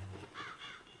Instagram.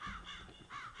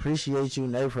 Appreciate you,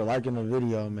 Nate, for liking the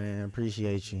video, man.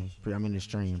 Appreciate you. I mean the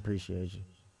stream. Appreciate you.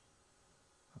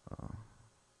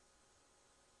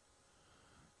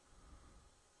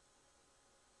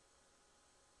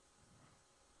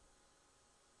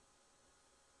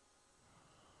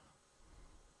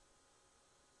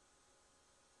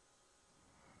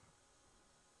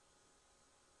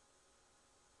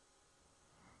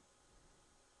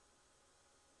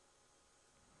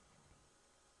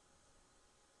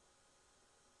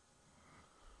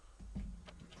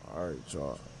 Alright,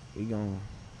 y'all. We gon'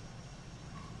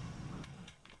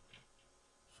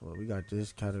 so we got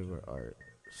this category. Alright.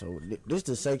 So this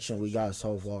the section we got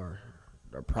so far.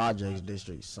 The Projects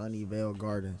District, Sunnyvale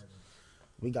Gardens.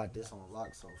 We got this on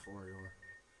lock so far, y'all.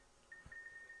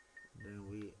 Then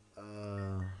we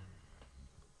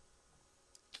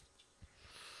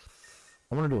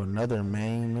I'm gonna do another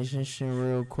main mission shit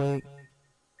real quick.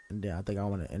 And then I think I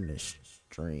wanna end the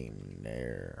stream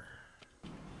there.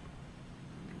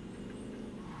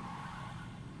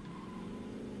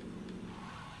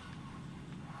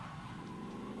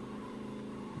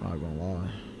 Not gonna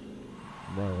lie.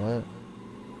 Bro, what?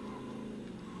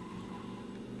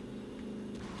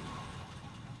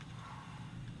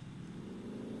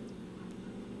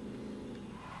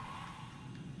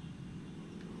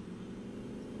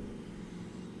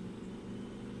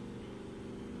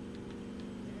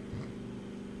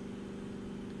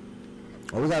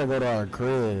 Oh, we gotta go to our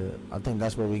crib. I think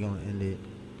that's where we gonna end it.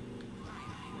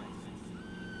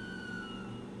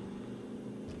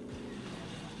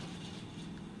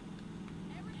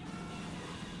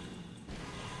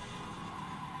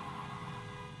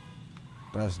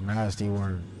 That's nasty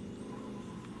work.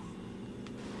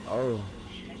 Oh.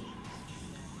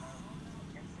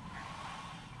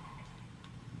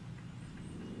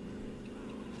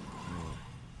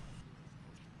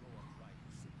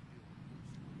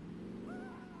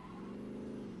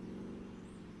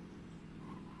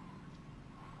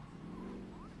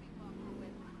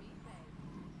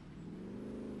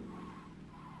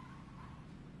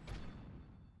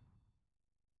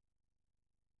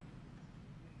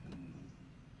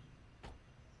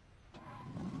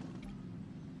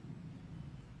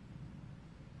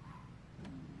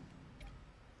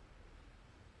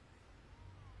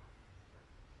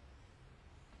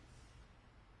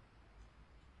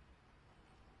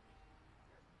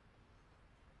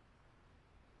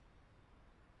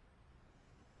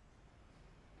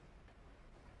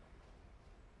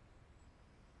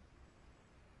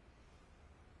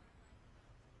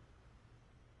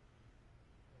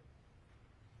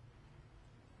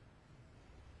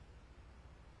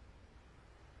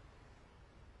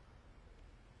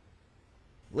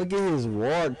 Look at his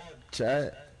walk,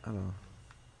 chat. I don't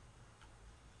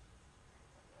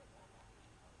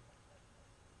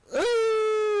know.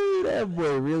 Ooh, that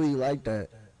boy really like that.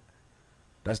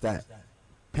 That's that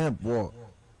pimp walk.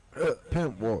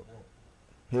 Pimp walk.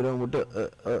 Hit him with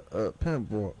the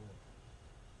pimp walk.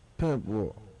 Pimp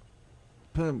walk.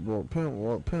 Pimp walk. Pimp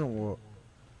walk. Pimp walk.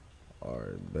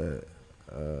 Alright, bet.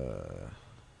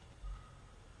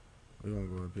 We gonna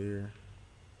go up here.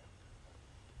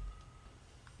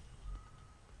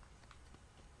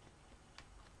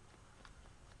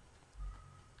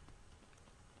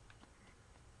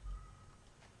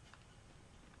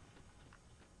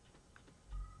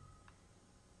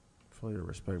 For your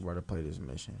respect, brother, play this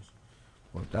mission.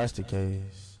 Well, if that's the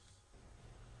case,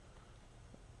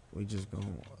 we just gonna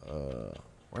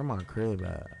where my crib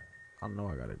at? I know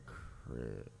I got a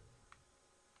crib.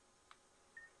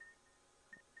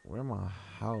 Where my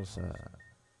house at?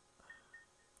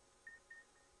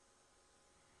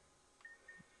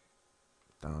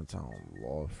 Downtown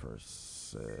law for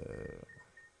sale.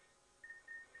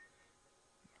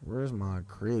 Where's my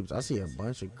cribs? I see a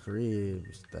bunch of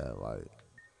cribs that like.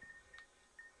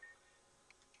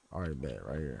 Alright, bet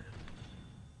right here.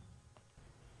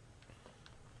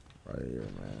 Right here,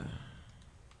 man.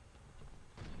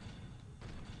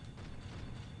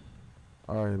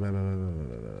 Alright,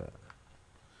 bet.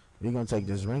 We gonna take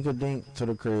this rink-a-dink to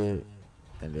the crib,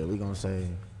 and then we gonna say.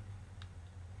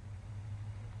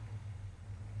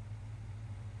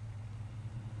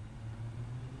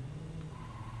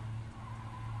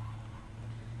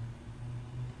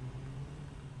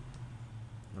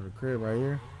 The crib right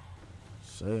here.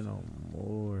 Say no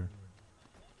more.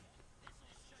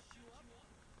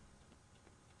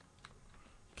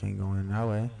 Can't go in that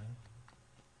way.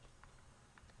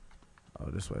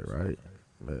 Oh, this way, right?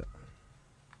 But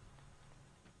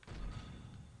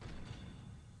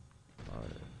all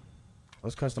right.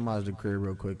 Let's customize the crib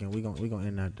real quick, and we gonna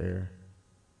end that there.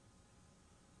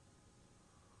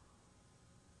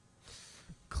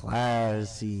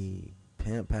 Classy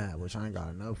pimp hat, which I ain't got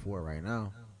enough for right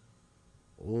now.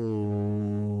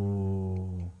 Ooh.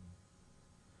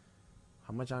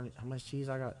 How much cheese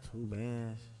I got? 2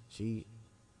 bands. Cheese.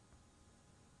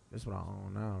 This what I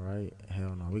own now, right?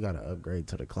 Hell no. We gotta upgrade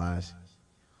to the class.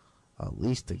 At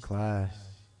least the class.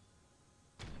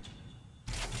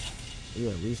 We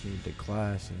at least need the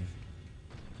class.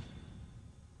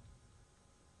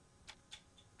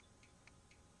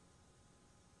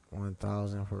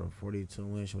 1,000 for the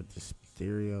 42-inch with the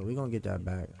stereo. We gonna get that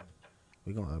back.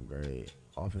 We gonna upgrade.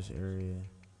 Office area.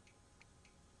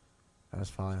 That's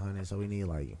 500. So we need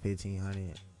like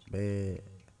 1,500. Bed.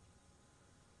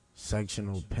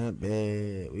 Sectional pimp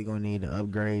bed. We gonna need to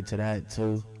upgrade to that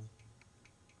too.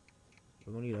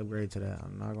 We're gonna need to upgrade to that.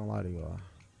 I'm not gonna lie to y'all.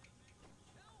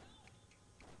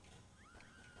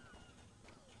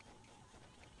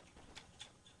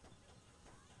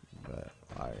 But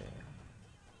alright.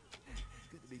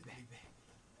 Good to be back.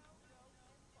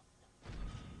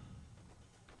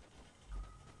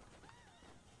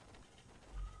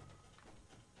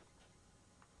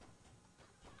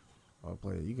 I'll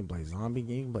play. You can play zombie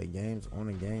game. You can play games on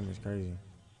a game. It's crazy.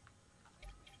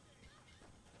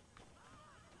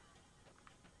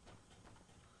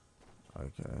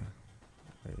 Okay.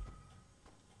 Wait.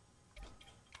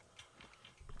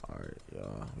 Alright,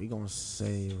 y'all. We gonna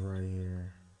save right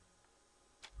here.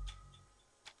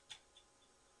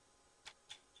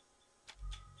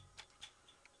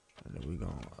 And then we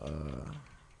gonna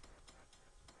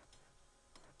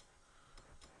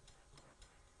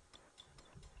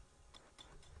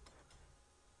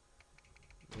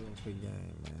we gonna pick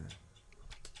game, man.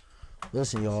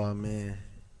 Listen, y'all, man.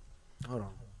 Hold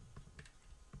on.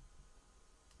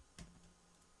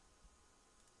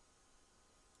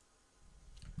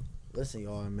 Listen,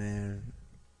 y'all, man.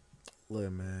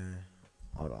 Look, man.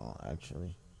 Hold on,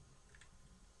 actually.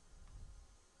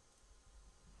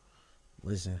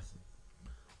 Listen.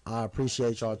 I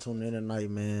appreciate y'all tuning in tonight,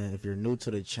 man. If you're new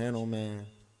to the channel, man.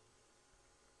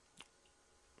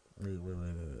 Wait.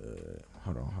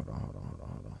 Hold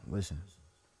on. Listen.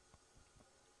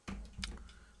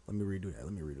 Let me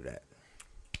redo that.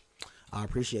 I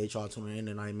appreciate y'all tuning in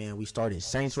tonight, man. We started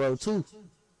Saints Row 2.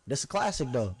 This a classic,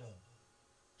 though.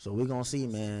 So we gonna see,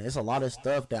 man. It's a lot of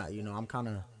stuff that, you know, I'm kind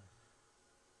of...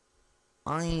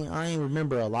 I ain't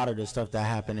remember a lot of the stuff that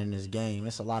happened in this game.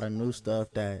 It's a lot of new stuff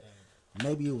that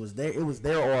maybe it was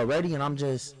there already, and I'm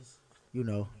just, you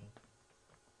know,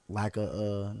 like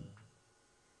a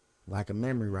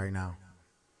memory right now.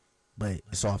 But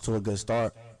it's off to a good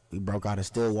start. We broke out of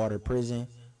Stillwater prison.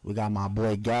 We got my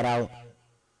boy Gat out.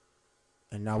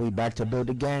 And now we back to build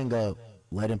the gang up,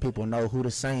 letting people know who the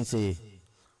Saints is.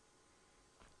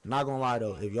 Not gonna lie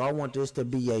though, if y'all want this to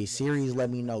be a series,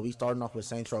 let me know. We starting off with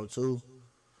Saints Row 2.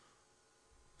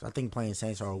 I think playing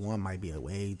Saints Row 1 might be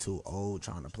way too old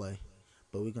trying to play.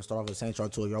 But we can start off with Saints Row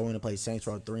 2. If y'all want to play Saints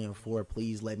Row 3 and 4,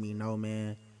 please let me know,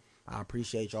 man. I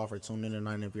appreciate y'all for tuning in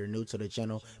tonight. And if you're new to the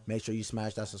channel, make sure you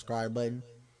smash that subscribe button.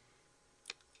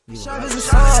 I'm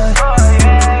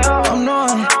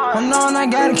knowing I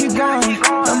gotta keep going.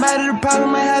 No matter the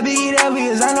problem, I have to eat that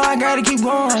because I know I gotta keep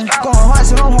going. Going hard,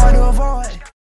 so I'm hard to avoid.